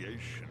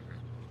humiliation.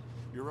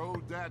 You're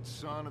owed that,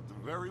 son, at the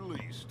very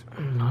least.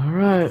 All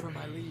right. For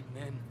my lead,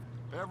 men.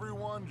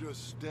 Everyone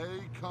just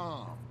stay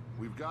calm.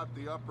 We've got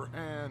the upper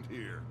hand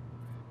here.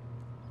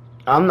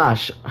 I'm not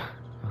sure.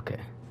 Okay.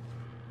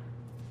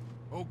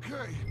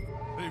 Okay,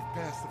 they've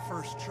passed the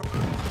first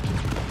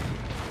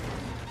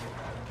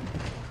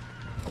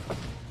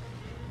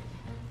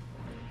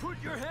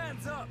Put your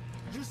hands up!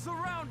 You're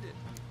surrounded!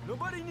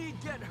 Nobody need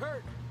get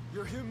hurt!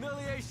 Your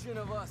humiliation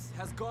of us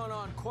has gone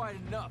on quite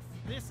enough.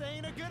 This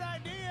ain't a good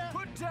idea.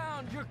 Put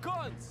down your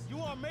guns! You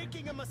are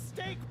making a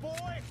mistake,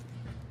 boy.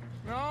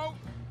 No,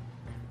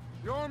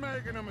 you're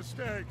making a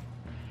mistake.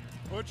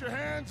 Put your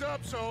hands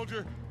up,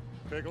 soldier.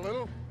 Take a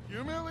little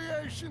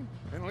humiliation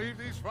and leave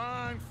these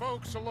fine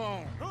folks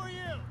alone. Who are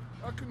you?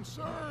 A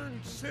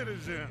concerned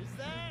citizen. Is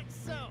that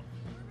so?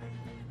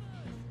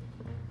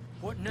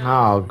 What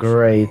now? Oh,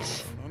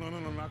 great. No,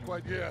 not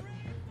quite yet.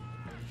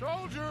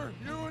 Soldier,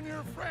 you and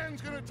your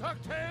friend's gonna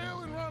tuck tail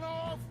and run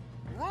off?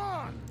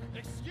 Run!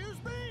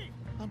 Excuse me?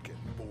 I'm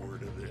getting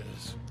bored of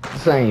this.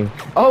 Same.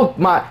 Oh,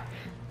 my.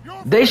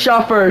 You're They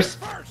shot first.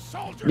 first,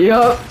 soldier!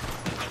 Yup.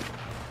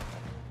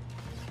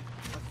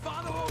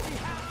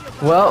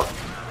 Well,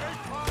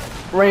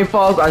 rain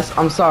falls.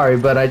 I'm sorry,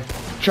 but I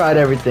tried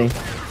everything.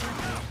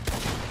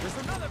 There's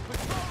another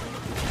patrol!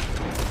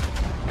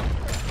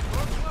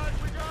 Looks like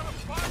we got a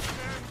fight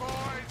then,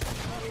 boys.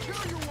 I'll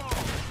kill you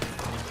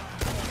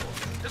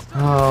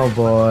all. Oh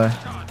boy.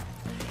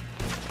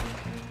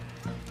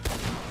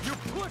 You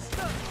pushed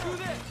us through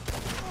this!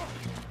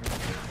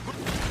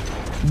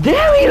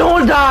 Damn, you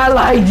don't die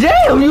like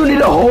damn. You need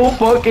a whole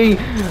fucking.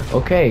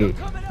 Okay.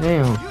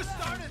 Damn. You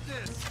started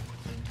this!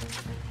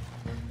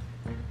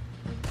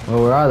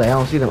 Well, where are they? I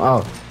don't see them.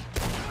 Oh.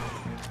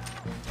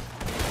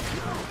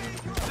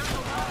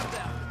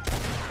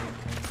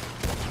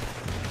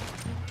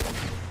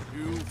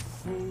 You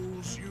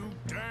fools, you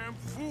damn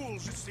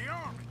fools. It's the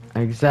army.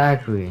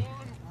 Exactly.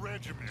 One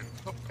regiment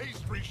of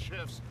pastry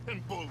chefs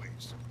and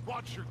bullies.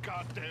 Watch your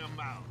goddamn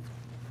mouth.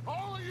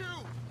 All of you,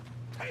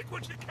 take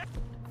what you can,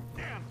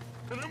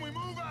 and then we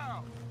move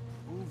out.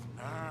 Move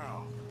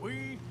now.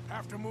 We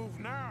have to move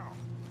now.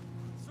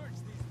 Search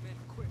these men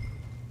quickly,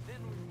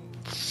 then we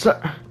move.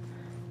 So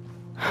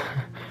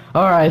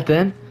all right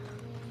then.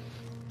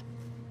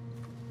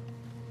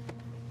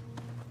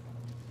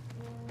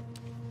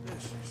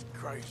 This is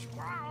crazy.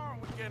 Why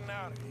aren't we getting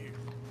out of here?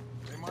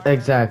 They might have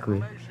Exactly.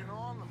 information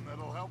on them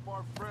that'll help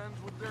our friends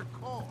with their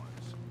cause.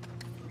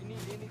 We need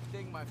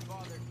anything my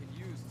father can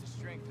use to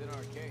strengthen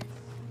our case.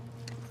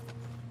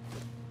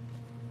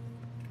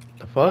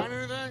 The fuck? Find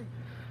anything?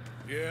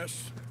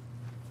 Yes.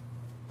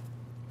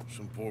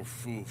 Some poor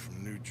fool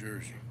from New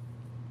Jersey.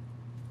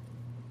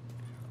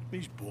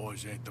 These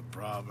boys ain't the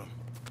problem.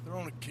 They're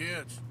only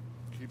kids.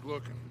 Keep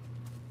looking.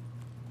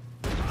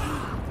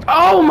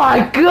 Oh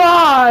my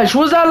gosh!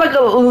 Was that like a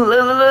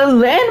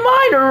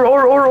landmine or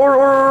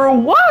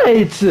what?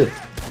 Everyone,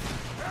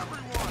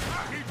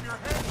 keep your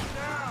heads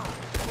down.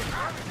 We're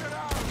trying to get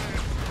out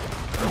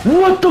of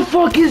here. What the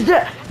fuck is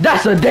that?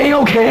 That's a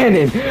damn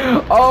cannon!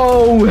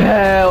 Oh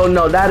hell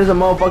no! That is a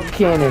motherfucking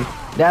cannon.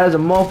 That is a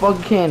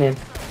motherfucking cannon.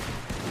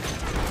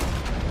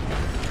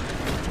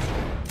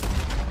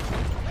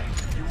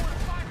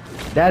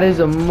 That is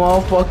a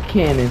motherfucking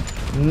cannon.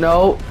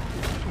 No.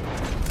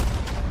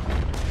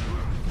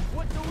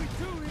 What do we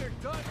do here,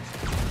 Dutch?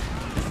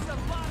 This is a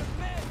lot of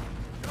men!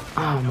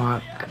 Oh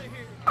my.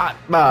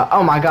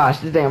 Oh my gosh!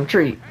 This damn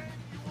tree.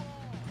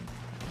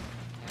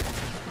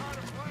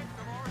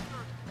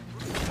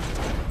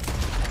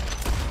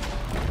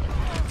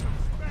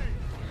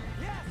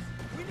 Yes!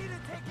 We need to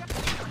take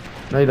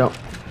out... No, you don't.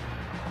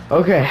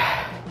 Okay.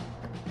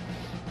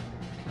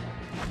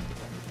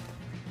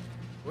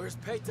 Where's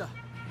Peta?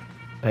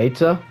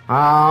 Pizza?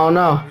 I don't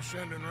know. We're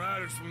sending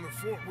riders from the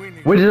fort. We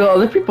need. Where did all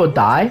the people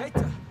die?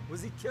 Peta!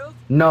 Was he killed?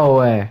 No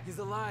way. He's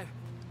alive.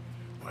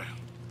 Well,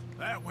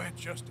 that went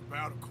just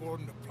about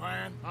according to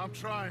plan. I'm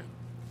trying.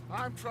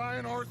 I'm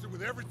trying, Arthur,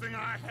 with everything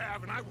I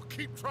have, and I will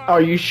keep trying. Are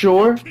you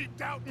sure? Keep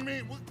doubting me,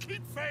 and we'll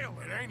keep failing.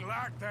 It ain't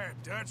like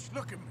that, Dutch.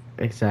 Look at me.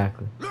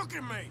 Exactly. Look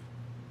at me.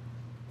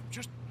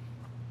 Just,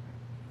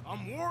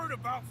 I'm worried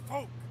about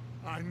folk.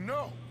 I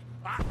know.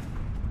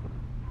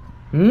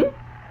 Hmm?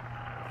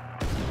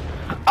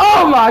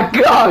 my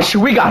gosh,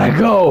 we gotta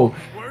go.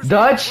 Where's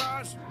Dutch, the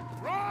prize?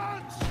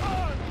 Run,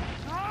 son!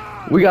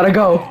 Run! we gotta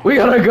go. We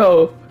gotta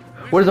go.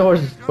 Where's the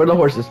horses? Where are the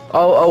horses?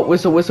 Oh,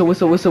 whistle, whistle,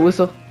 whistle, whistle,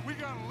 whistle. We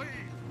gotta leave.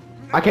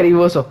 I can't even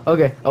whistle.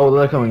 Okay. Oh,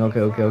 they're coming. Okay,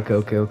 okay, okay,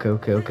 okay, okay,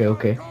 okay, okay,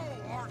 okay. Go,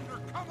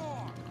 Arthur, come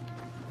on.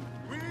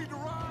 We need to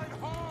ride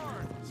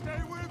hard.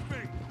 Stay with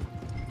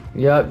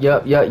me. Yep.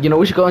 You know,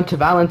 we should go into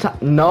Valentine.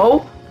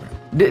 No?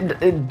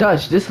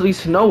 Dutch, this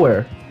leads to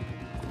nowhere.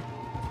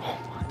 Oh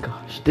my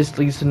gosh, this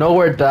leads to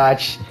nowhere,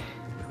 Dutch.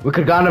 We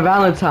could have gone to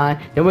Valentine,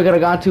 then we could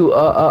have gone to,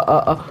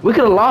 we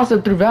could have lost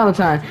it through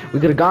Valentine. We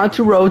could have gone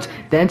to Rhodes,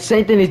 then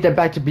St. Denis, then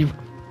back to Beaver.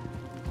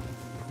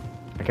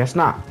 I guess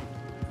not.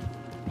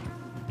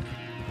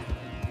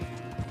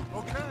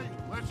 Okay,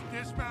 let's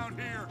dismount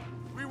here.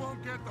 We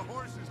won't get the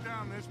horses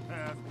down this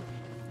path.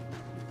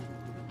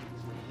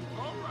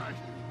 All right.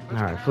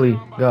 Let's All right, carry Flea,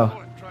 on by go.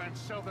 foot. Try and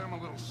sell them a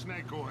little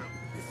snake oil.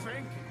 You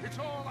think? It's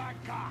all I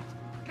got.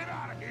 Get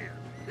out of here.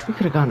 We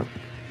could have gone to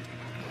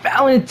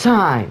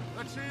Valentine.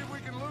 Let's see if we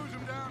can lose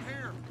them down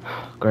here.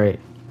 Great.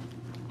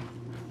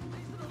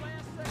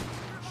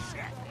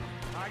 Shit.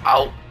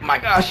 Oh my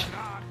gosh.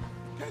 God.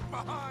 Get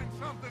behind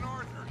something,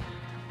 Arthur.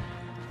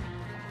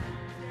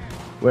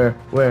 Where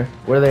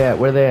they at?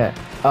 Where they at?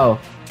 Oh.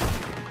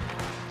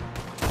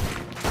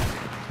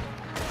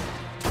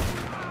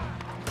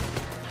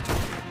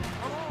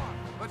 Come on.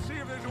 Let's see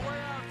if there's a way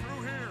out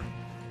through here.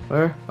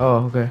 Where? Oh,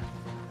 okay.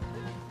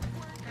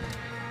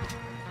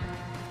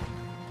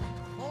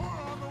 More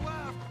on the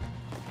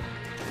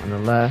left. On the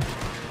left.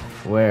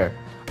 Where?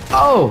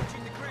 Oh!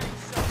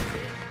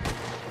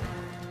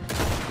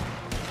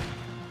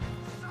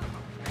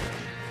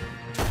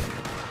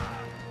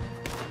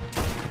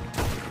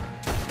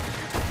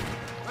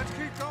 Let's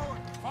keep going.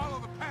 Follow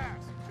the path.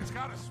 It's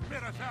got to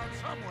spit us out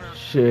somewhere.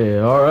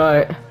 Shit,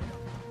 alright.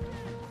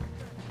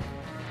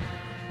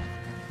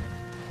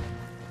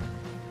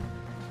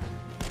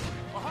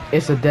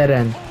 It's a dead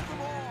end. Hold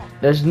them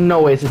off. There's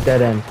no way it's a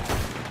dead end.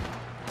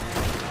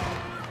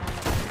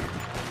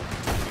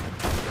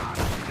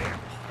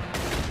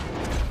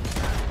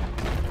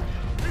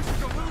 This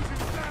is a losing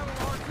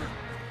battle, Arthur.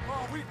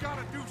 Oh, we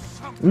gotta do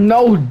something.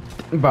 No,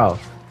 bro.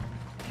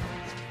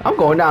 I'm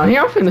going down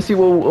here. I'm finna see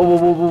what.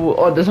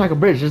 Oh, there's like a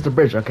bridge. There's a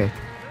bridge. Okay.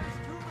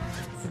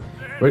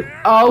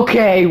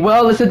 Okay.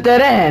 Well, it's a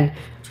dead end.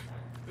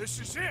 This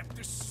is it.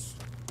 This.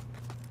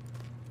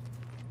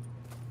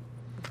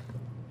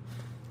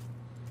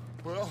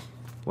 Well,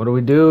 What do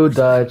we do,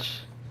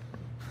 Dutch?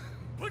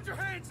 Put your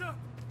hands up.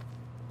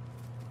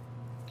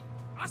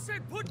 I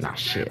said put Nah, your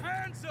shit. damn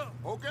hands up.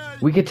 okay.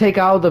 We could take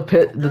out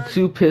the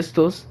two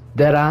pistols.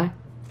 Deadeye.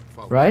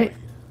 Follow Right? me.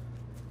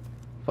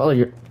 Follow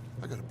your.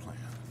 I got a plan.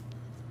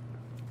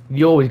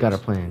 You always got a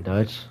plan,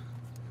 Dutch.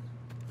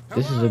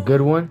 This is a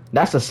good one.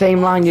 That's the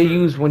same line you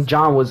used when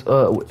John was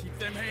Keep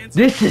them hands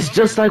This is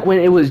just like when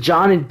it was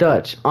John and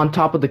Dutch on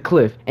top of the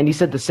cliff, and he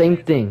said the same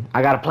thing.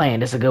 I got a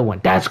plan. This is a good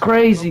one. That's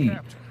crazy.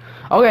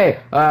 Okay,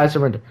 I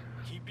surrender.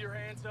 Keep your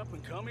hands up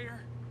and come here.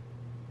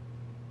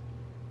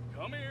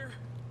 Come here.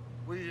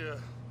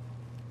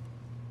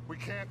 We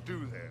can't do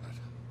that.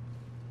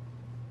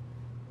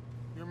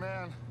 Your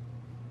man,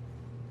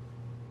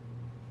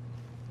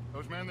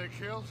 those men they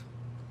killed,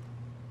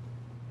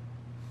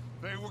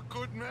 they were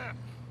good men.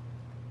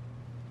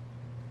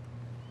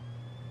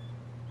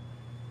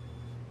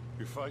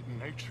 You're fighting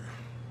nature,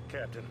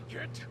 Captain.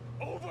 Get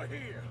over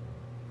here.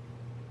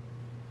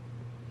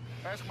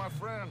 Ask my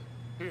friend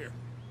here.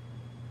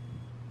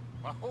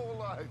 My whole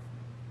life,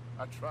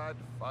 I tried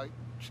to fight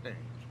change.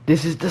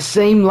 This is the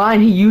same line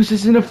he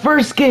uses in the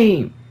first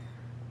game.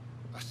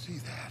 I see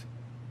that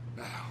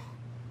now.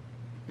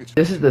 It's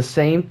This is the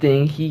same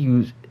thing he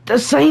used. The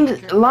same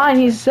line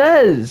he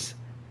says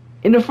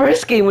in the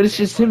first game when it's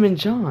just him and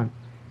John.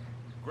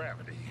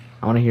 gravity.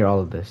 I want to hear all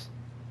of this.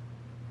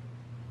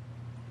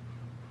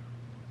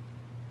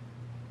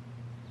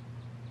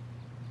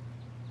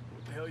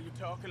 What the hell are you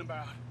talking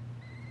about?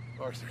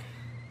 Arthur.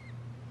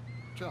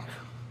 John.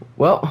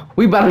 Well,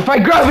 we about to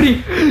fight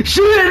gravity.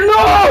 Shit,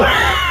 no!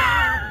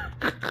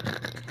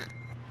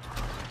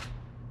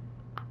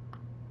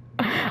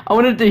 I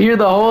wanted to hear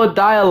the whole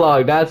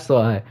dialogue. That's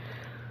why.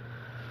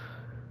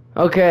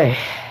 Okay.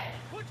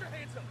 Put your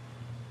hands up.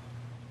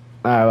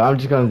 All right.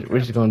 We're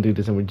just gonna do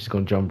this, and we're just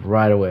gonna jump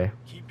right away.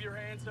 Keep your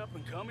hands up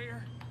and come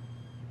here.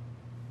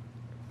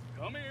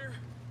 Come here.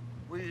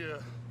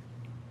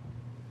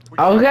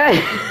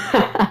 Okay.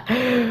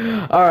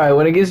 All right.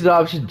 When it gets to the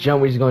option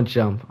jump, we're just gonna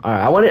jump. All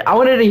right. I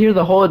wanted to hear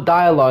the whole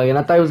dialogue, and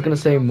I thought he was gonna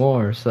say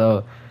more,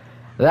 so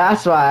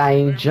that's why I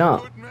ain't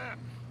jump. Good men.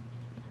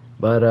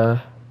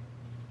 But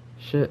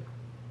shit.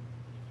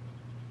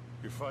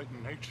 You're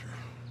fighting nature,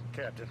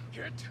 Captain.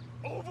 Get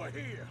over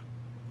here.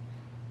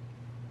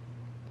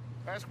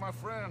 Ask my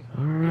friend.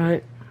 All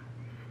right.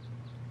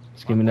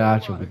 Just give me the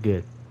option. We're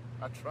good.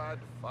 I tried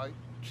to fight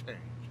change.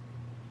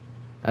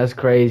 That's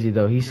crazy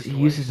though. He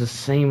uses the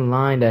same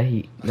line that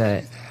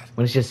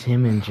when it's just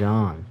him and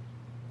John.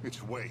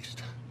 It's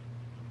waste.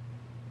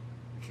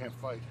 You can't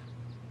fight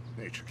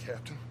nature,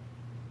 Captain.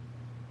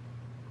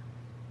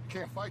 You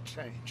can't fight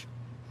change.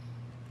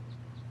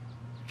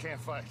 You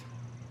can't fight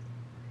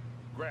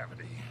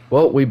gravity.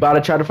 Well, we about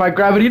to try to fight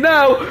gravity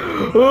now.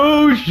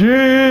 Oh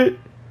shit.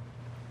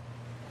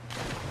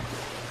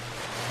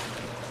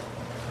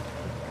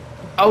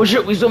 Oh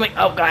shit, we zooming.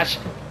 Oh gosh.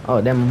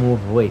 Oh damn,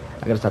 move away.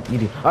 I gotta stop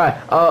eating.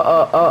 Alright.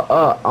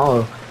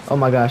 Oh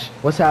my gosh.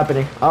 What's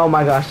happening? Oh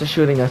my gosh, they're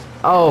shooting us.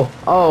 Oh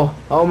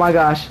my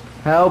gosh.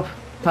 Help.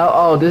 Help.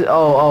 Oh, this.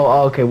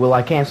 Oh, okay. Well,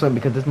 I can't swim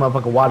because this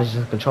motherfucking water's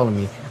just controlling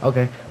me.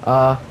 Okay.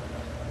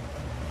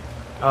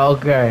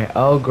 Okay.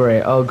 Oh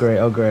great. Oh great.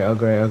 Oh great. Oh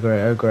great. Oh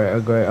great. Oh great.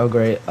 Oh great. Oh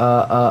great.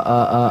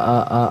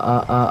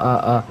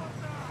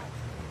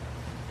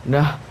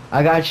 No,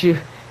 I got you.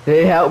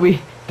 Hey, help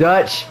me,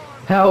 Dutch.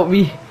 Help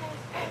me.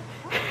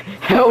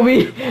 Help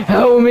me.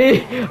 Help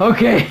me.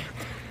 Okay.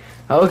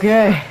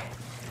 Okay.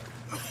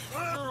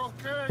 You're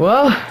okay.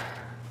 Well.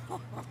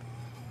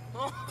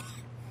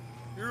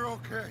 You're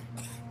okay.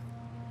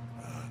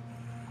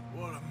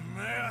 What a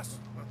mess.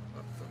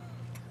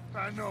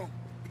 I know.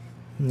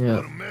 Yeah.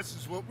 What a mess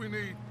is what we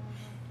need.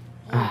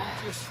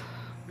 Oh, we just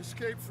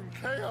escaped from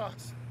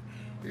chaos.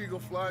 Eagle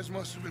flies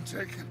must have been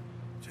taken.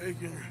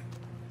 Taken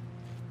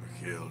or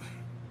killed.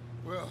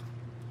 Well,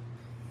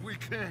 we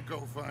can't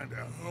go find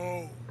out.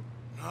 No,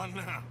 not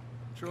now.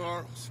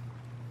 Charles,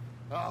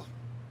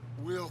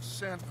 we'll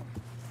send him.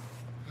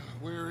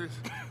 Where is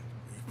he?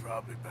 He's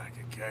probably back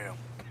at camp.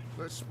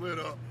 Let's split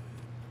up.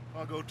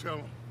 I'll go tell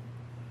him.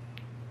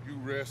 You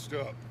rest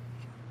up.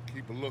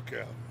 Keep a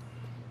lookout.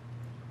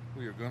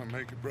 We are gonna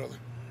make it, brother.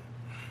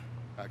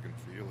 I can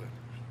feel it.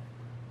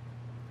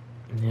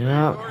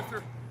 Yeah.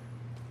 Arthur,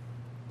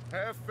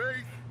 have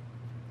faith.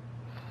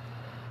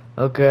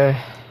 Okay.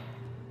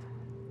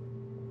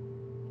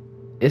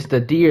 It's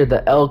the deer,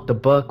 the elk, the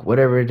buck,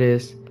 whatever it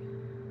is.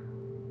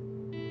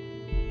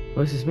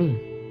 What does this mean?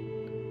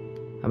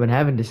 I've been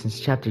having this since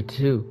chapter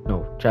 2.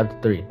 No, chapter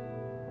 3.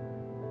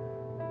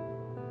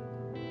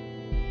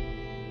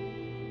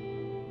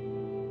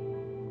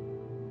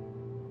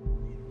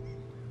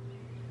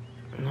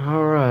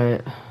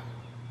 Alright.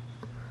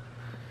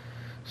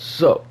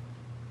 So.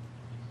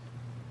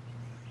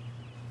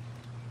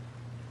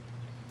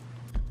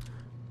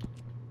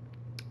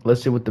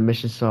 Let's see what the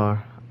missions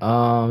are.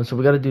 So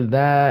we gotta do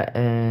that,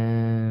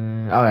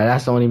 and alright,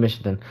 that's the only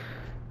mission then.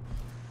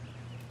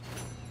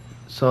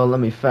 So let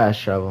me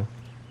fast travel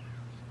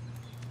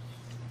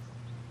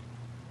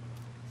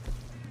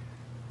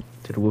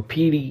to the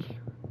Wapiti.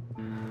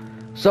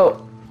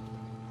 So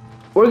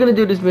we're gonna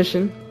do this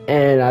mission,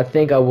 and I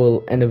think I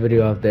will end the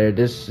video off there.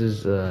 This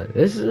is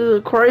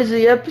a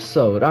crazy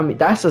episode. I mean,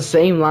 that's the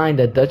same line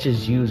that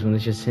Duchess used when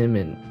it's just him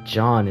and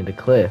John in the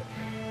cliff,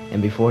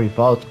 and before he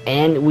falls,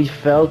 and we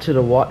fell to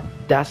the water.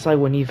 That's like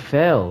when he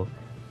fell,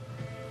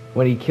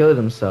 when he killed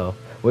himself,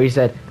 where he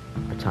said,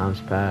 "Our time's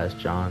past,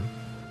 John."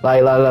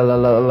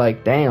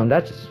 Like, damn,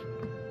 that's just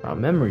our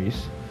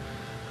memories.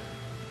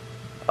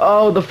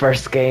 Oh, the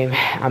first game,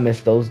 I miss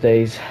those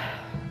days.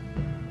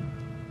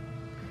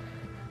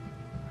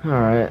 All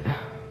right.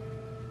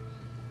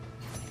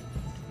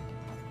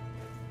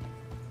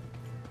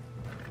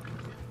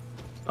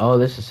 Oh,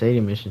 this is a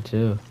Sadie mission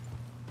too.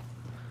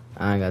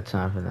 I ain't got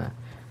time for that.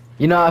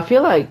 You know, I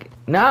feel like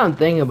now I'm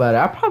thinking about it,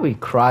 I probably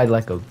cried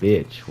like a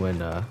bitch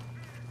when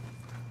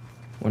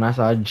I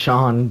saw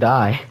John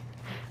die.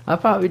 I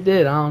probably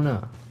did. I don't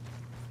know.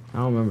 I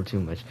don't remember too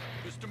much.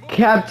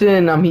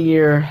 Captain, I'm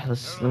here.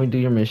 Let me do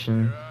your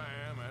mission. Here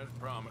I am, as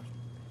promised.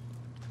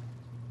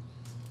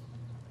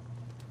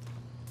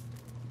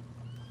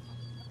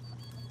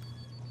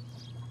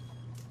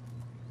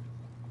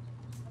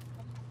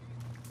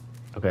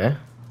 Okay.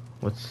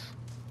 What's...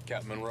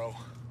 Captain Monroe.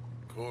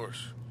 Of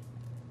course.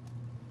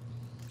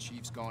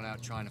 Chief's gone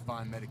out trying to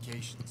find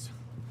medications.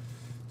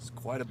 It's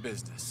quite a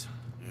business.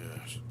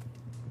 Yes.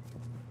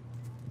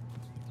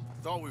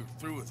 Thought we were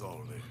through with all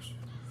of this.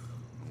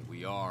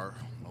 We are,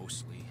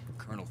 mostly.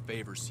 Colonel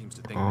Favors seems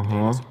to think the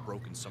Danes have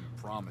broken some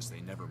promise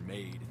they never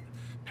made.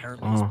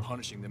 Apparently he's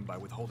punishing them by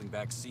withholding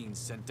vaccines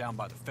sent down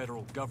by the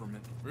federal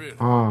government. Really?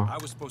 I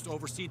was supposed to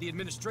oversee the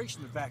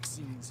administration of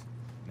vaccines.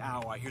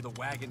 Now I hear the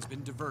wagon's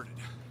been diverted.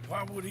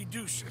 Why would he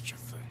do such a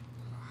thing?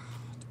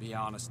 To be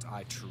honest,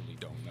 I truly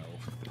don't know.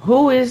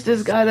 Who is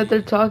this guy that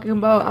they're talking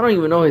about? I don't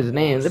even know his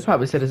name. They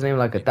probably said his name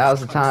like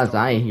 1,000 times.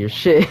 I ain't hear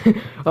shit.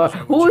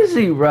 Who is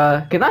he,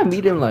 bruh? Can I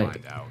meet him? Like,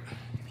 Find out.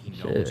 He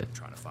knows I'm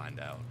trying to find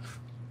out.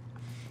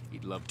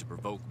 He'd love to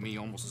provoke me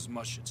almost as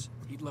much as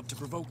he'd love to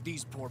provoke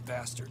these poor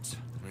bastards.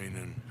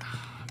 Meaning?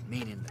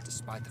 Meaning that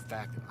despite the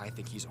fact that I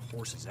think he's a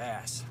horse's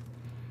ass,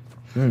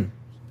 hmm.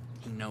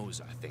 he knows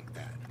I think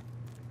that.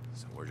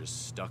 So we're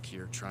just stuck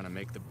here trying to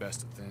make the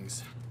best of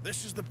things.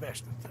 This is the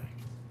best of things.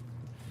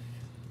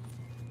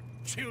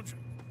 Children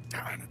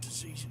dying of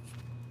diseases.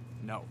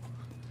 No.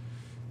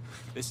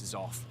 This is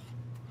awful.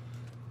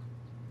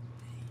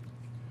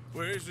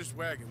 Where is this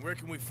wagon? Where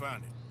can we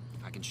find it?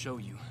 I can show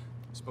you.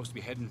 Supposed to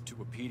be heading to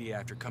Wapiti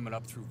after coming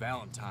up through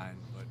Valentine,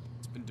 but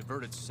it's been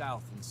diverted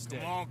south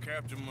instead. Come on,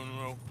 Captain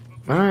Monroe.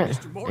 Alright.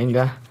 Mr. Morgan, Ain't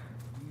got...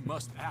 you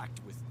must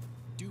act with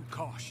due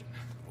caution.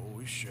 Oh,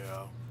 we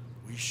shall.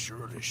 We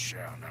surely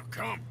shall. Now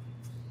come.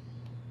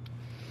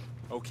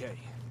 Okay.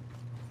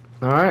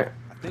 All right.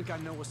 I think I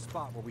know a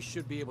spot where we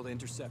should be able to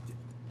intercept it.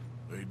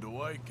 Lead the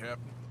way,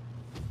 Captain.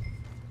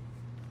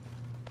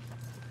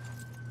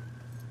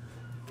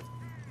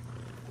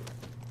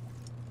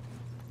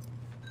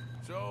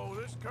 So,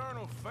 this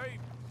Colonel Fate,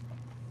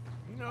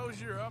 he knows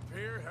you're up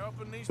here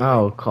helping these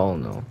Oh,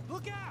 Colonel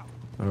Look out!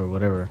 or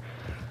whatever.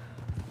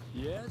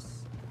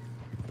 Yes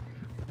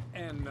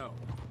and no.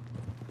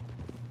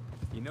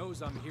 He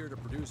knows I'm here to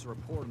produce a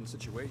report on the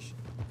situation.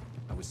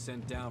 I was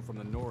sent down from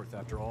the north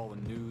after all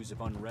the news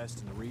of unrest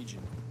in the region.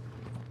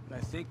 But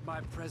I think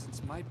my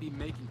presence might be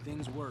making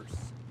things worse.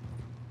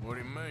 What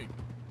do you mean?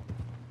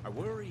 I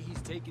worry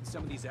he's taking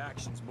some of these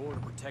actions more to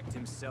protect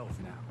himself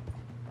now.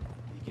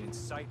 He can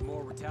incite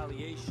more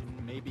retaliation,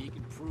 maybe he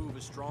can prove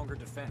a stronger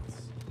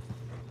defense.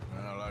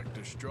 Like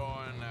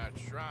destroying that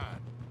shrine.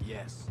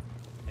 Yes,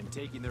 and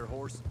taking their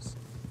horses.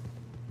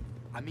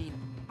 I mean,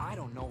 I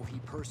don't know if he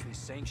personally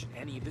sanctioned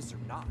any of this or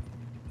not.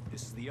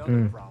 This is the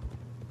other problem.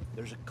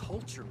 There's a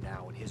culture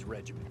now in his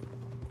regiment.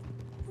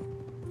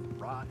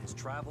 Rot has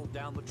traveled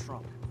down the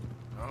trunk.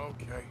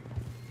 Okay.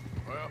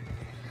 Well,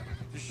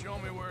 just show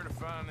me where to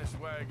find this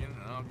wagon,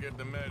 and I'll get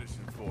the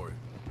medicine for you.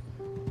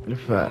 The You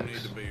don't need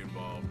facts. to be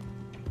involved.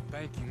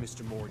 Thank you,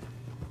 Mr. Morgan.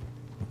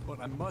 But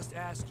I must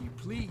ask you,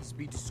 please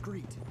be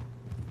discreet.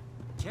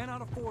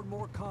 Cannot afford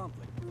more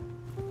conflict.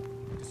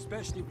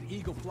 Especially with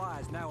Eagle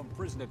Flies now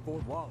imprisoned at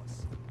Fort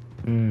Wallace.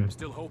 I'm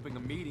still hoping a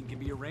meeting can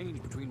be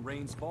arranged between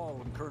Rains Fall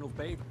and Colonel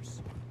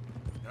Favors.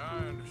 I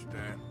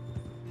understand.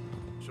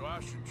 So I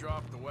should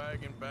drop the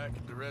wagon back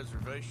at the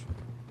reservation?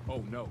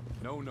 Oh, no.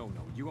 No.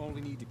 You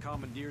only need to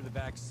commandeer the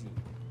vaccine.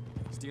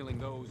 Stealing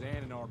those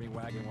and an army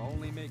wagon will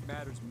only make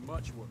matters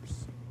much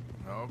worse.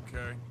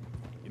 Okay.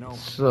 You know,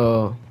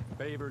 So,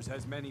 Favors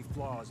has many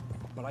flaws,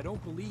 but I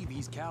don't believe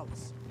he's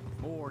callous.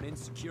 More an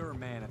insecure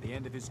man at the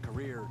end of his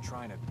career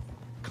trying to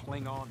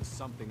cling on to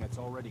something that's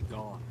already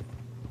gone.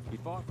 He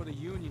fought for the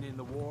Union in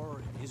the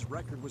war, and his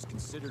record was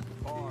considered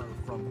far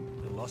from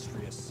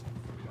illustrious.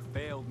 A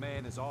failed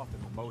man is often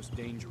the most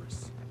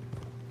dangerous.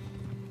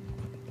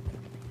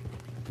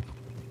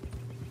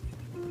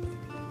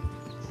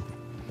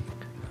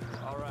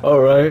 all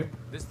right.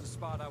 This is the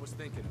spot I was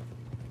thinking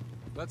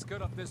of. Let's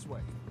get up this way.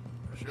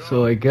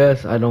 So I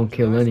guess I don't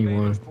kill Nice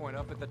anyone. vantage point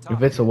up at the top.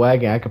 If it's a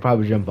wagon, I could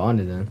probably jump on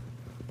it then.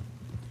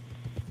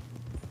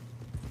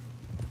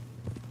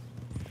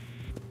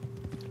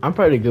 I'm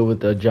pretty good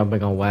with the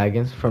jumping on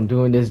wagons. From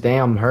doing this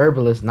damn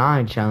Herbalist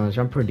 9 challenge,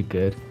 I'm pretty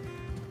good.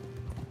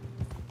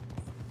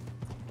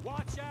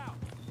 Watch out!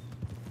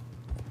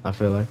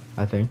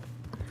 I think.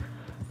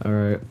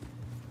 Alright.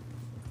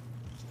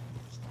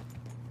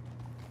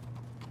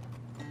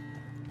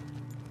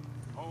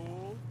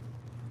 Hold.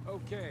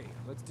 Okay,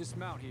 let's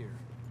dismount here.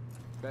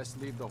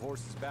 Best leave the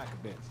horses back a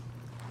bit.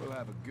 We'll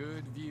have a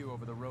good view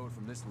over the road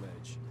from this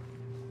ledge.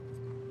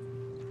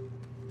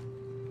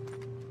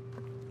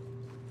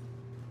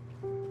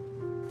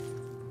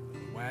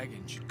 The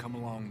wagon should come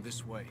along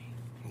this way.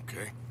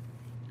 Okay.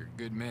 You're a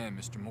good man,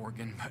 Mr.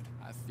 Morgan, but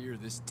I fear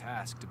this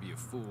task to be a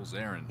fool's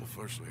errand. Well,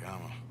 firstly,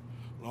 I'm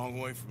a long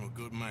way from a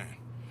good man.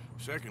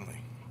 Secondly,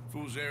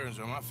 fool's errands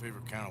are my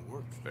favorite kind of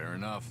work. Fair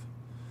enough.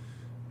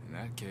 In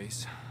that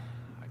case,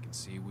 I can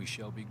see we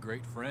shall be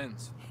great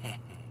friends.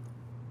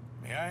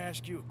 May I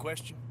ask you a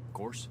question? Of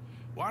course.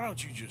 Why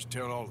don't you just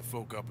tell all the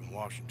folk up in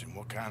Washington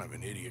what kind of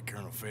an idiot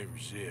Colonel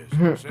Favors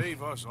is?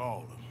 Save us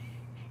all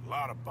a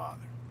lot of bother.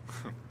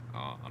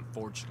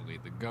 Unfortunately,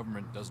 the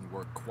government doesn't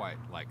work quite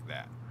like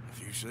that.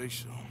 If you say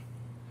so.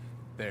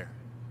 There.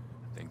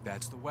 I think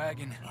that's the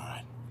wagon. All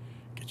right.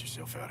 Get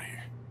yourself out of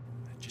here.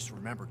 Just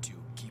remember to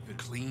keep it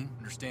clean,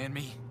 understand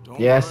me? Don't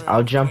Yes, worry,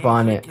 I'll jump clean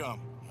on as it. they come.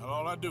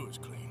 All I do is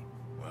clean.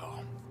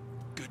 Well,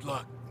 good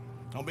luck.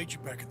 I'll meet you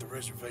back at the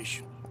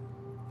reservation.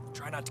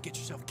 Try not to get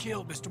yourself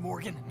killed, Mr.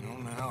 Morgan.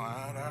 No,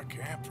 I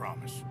can't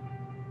promise.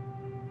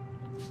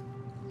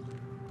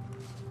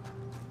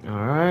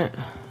 Alright.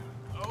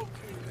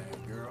 Okay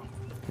then, girl.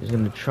 He's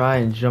gonna try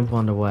and jump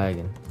on the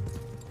wagon.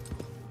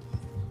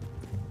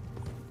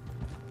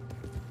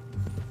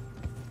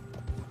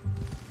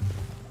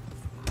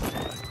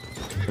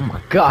 Oh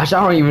my gosh,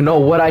 I don't even know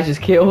what I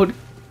just killed.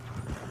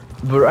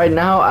 But right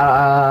now,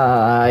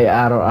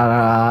 I don't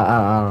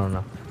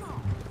know.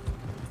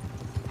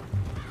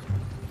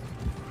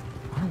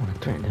 I don't want to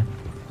turn them.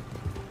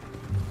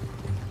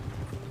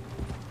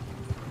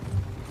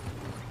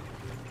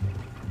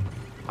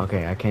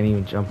 Okay, I can't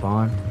even jump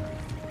on.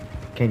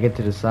 Can't get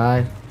to the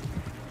side.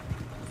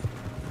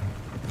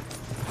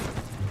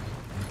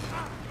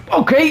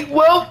 Okay,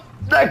 well,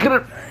 that could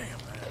have.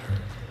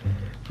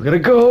 We're gonna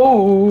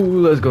go.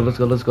 Let's go.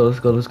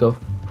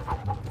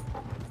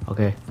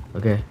 Okay.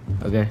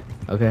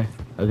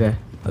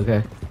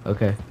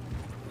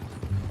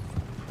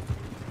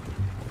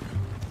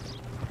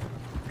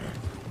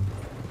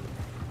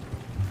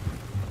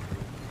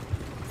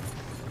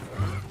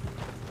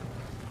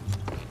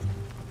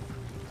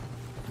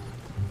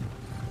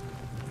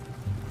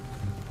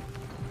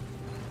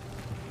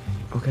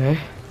 Okay.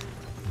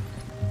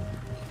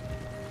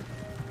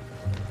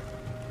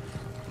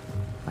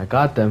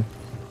 got them.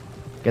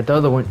 Get the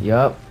other one.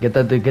 Yup. Get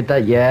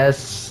that.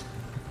 Yes.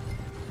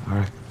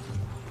 Alright.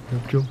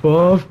 Jump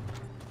off.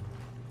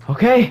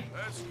 Okay.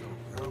 Let's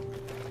go, girl.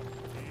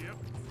 Yep.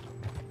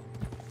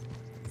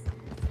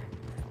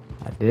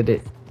 I did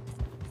it.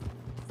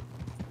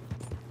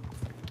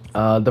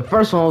 The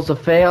first one was a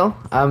fail.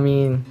 I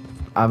mean,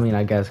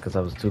 I guess because I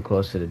was too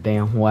close to the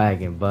damn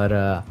wagon.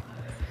 But,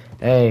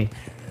 hey.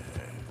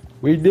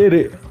 We did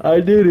it. I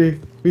did it.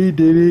 We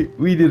did it.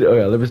 We did it.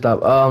 Okay, let me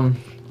stop.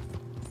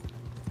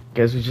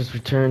 Guess we just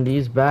returned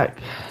these back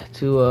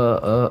to,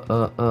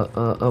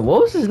 what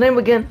was his name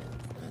again?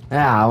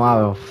 Ah, I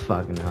don't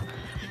fucking know.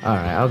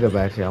 Alright, I'll get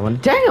back to y'all.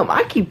 Damn,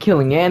 I keep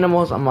killing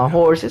animals on my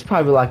horse. It's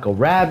probably like a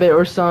rabbit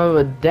or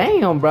something, but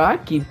damn, bro, I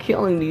keep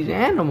killing these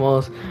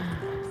animals.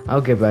 I'll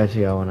get back to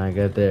y'all when I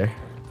get there.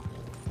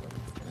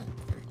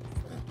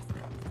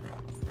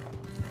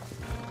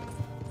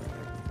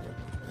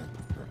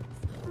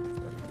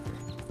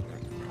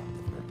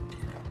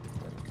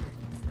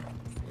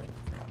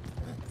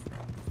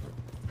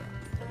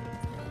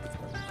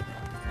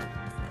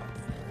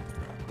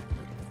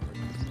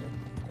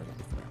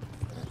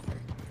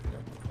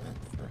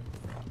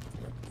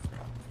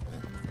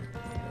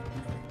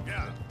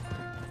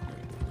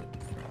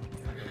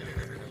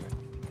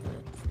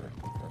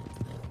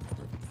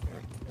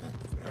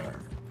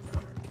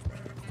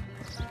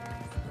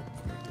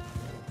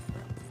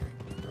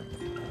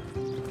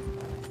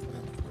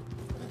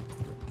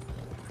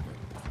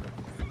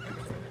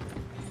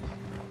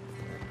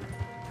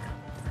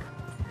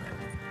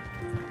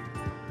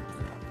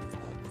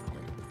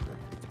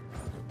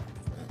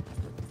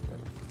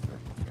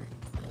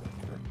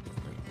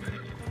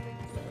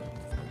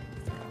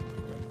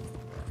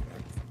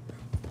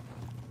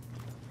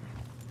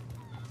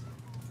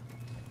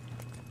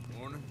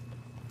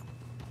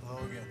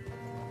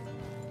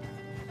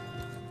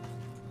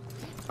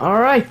 All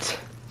right,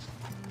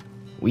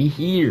 we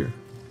here.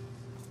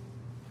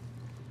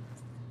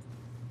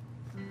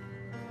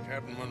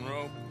 Captain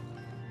Monroe,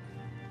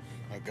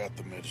 I got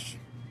the medicine.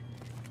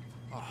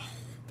 Oh,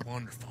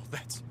 wonderful.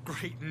 That's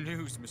great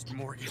news, Mr.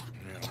 Morgan.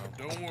 Yeah,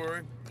 now don't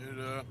worry.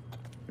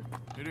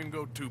 It didn't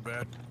go too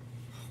bad.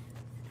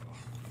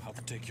 I'll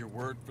take your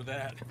word for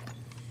that.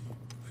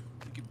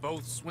 We could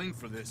both swing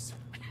for this.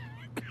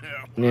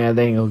 Yeah,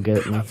 they ain't gonna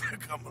get me. I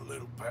think I'm a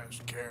little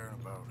past caring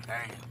about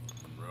hanging,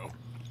 Monroe.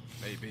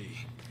 Maybe.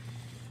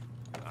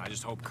 I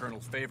just hope Colonel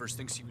Favors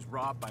thinks he was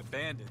robbed by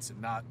bandits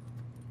and not...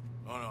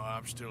 Oh no,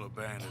 I'm still a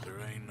bandit. There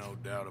ain't no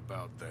doubt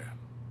about that.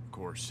 Of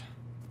course.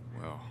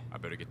 Well, I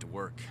better get to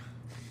work.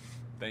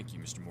 Thank you,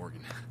 Mr.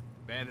 Morgan.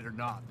 Bandit or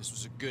not, this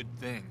was a good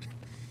thing.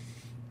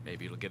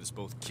 Maybe it'll get us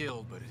both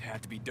killed, but it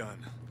had to be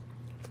done.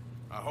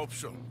 I hope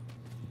so.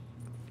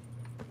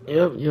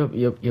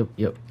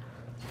 Yep.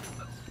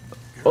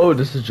 Oh,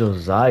 this is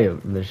Josiah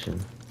mission.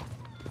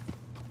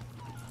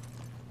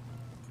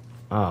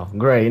 Oh,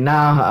 great.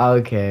 Now,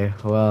 okay.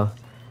 Well,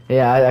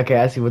 yeah, okay,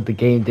 I see what the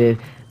game did.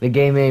 The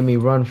game made me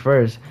run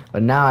first,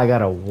 but now I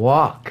gotta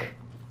walk.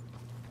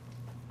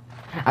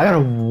 I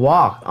gotta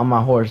walk on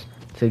my horse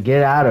to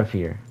get out of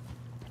here.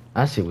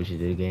 I see what you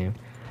did, game.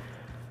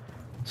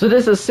 So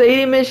there's a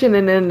Sadie mission,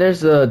 and then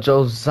there's a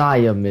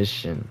Josiah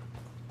mission.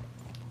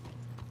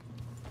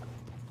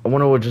 I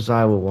wonder what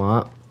Josiah would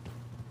want.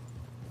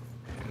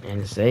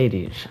 And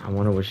Sadie, I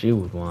wonder what she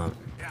would want.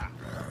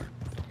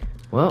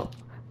 Well,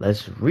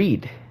 let's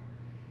read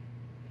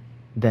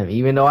them,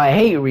 even though I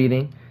hate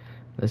reading.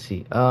 Let's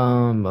see.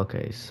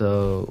 Okay,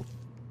 so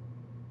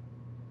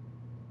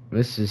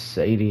Mrs.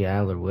 Sadie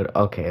Allarwood.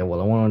 Okay,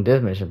 well, I went on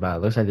this mission, but it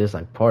looks like there's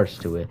like parts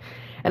to it.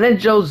 And then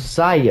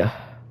Josiah,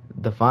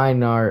 the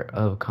fine art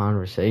of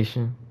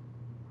conversation.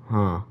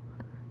 Huh.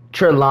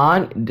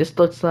 Trelawn. This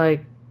looks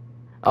like.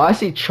 Oh, I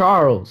see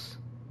Charles.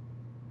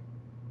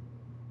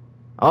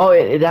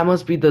 Oh, that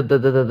must be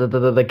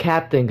the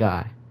captain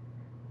guy.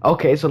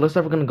 Okay, so looks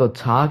like we're gonna go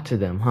talk to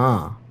them,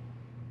 huh?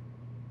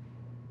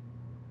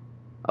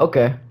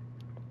 Okay.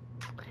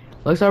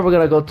 Looks like we're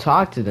gonna go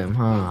talk to them,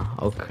 huh?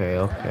 Okay.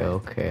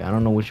 I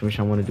don't know which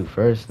mission I want to do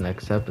first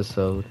next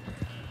episode.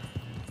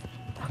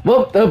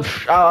 Well,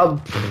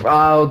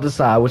 I'll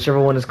decide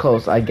whichever one is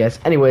close, I guess.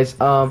 Anyways,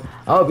 I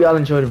hope y'all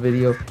enjoyed the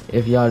video.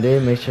 If y'all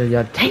did, make sure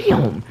y'all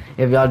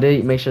If y'all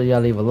did, make sure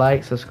y'all leave a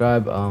like,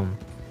 subscribe,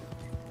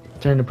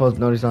 turn the post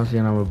notice on so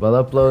you know when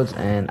uploads,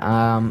 and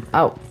I'm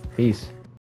out. Peace.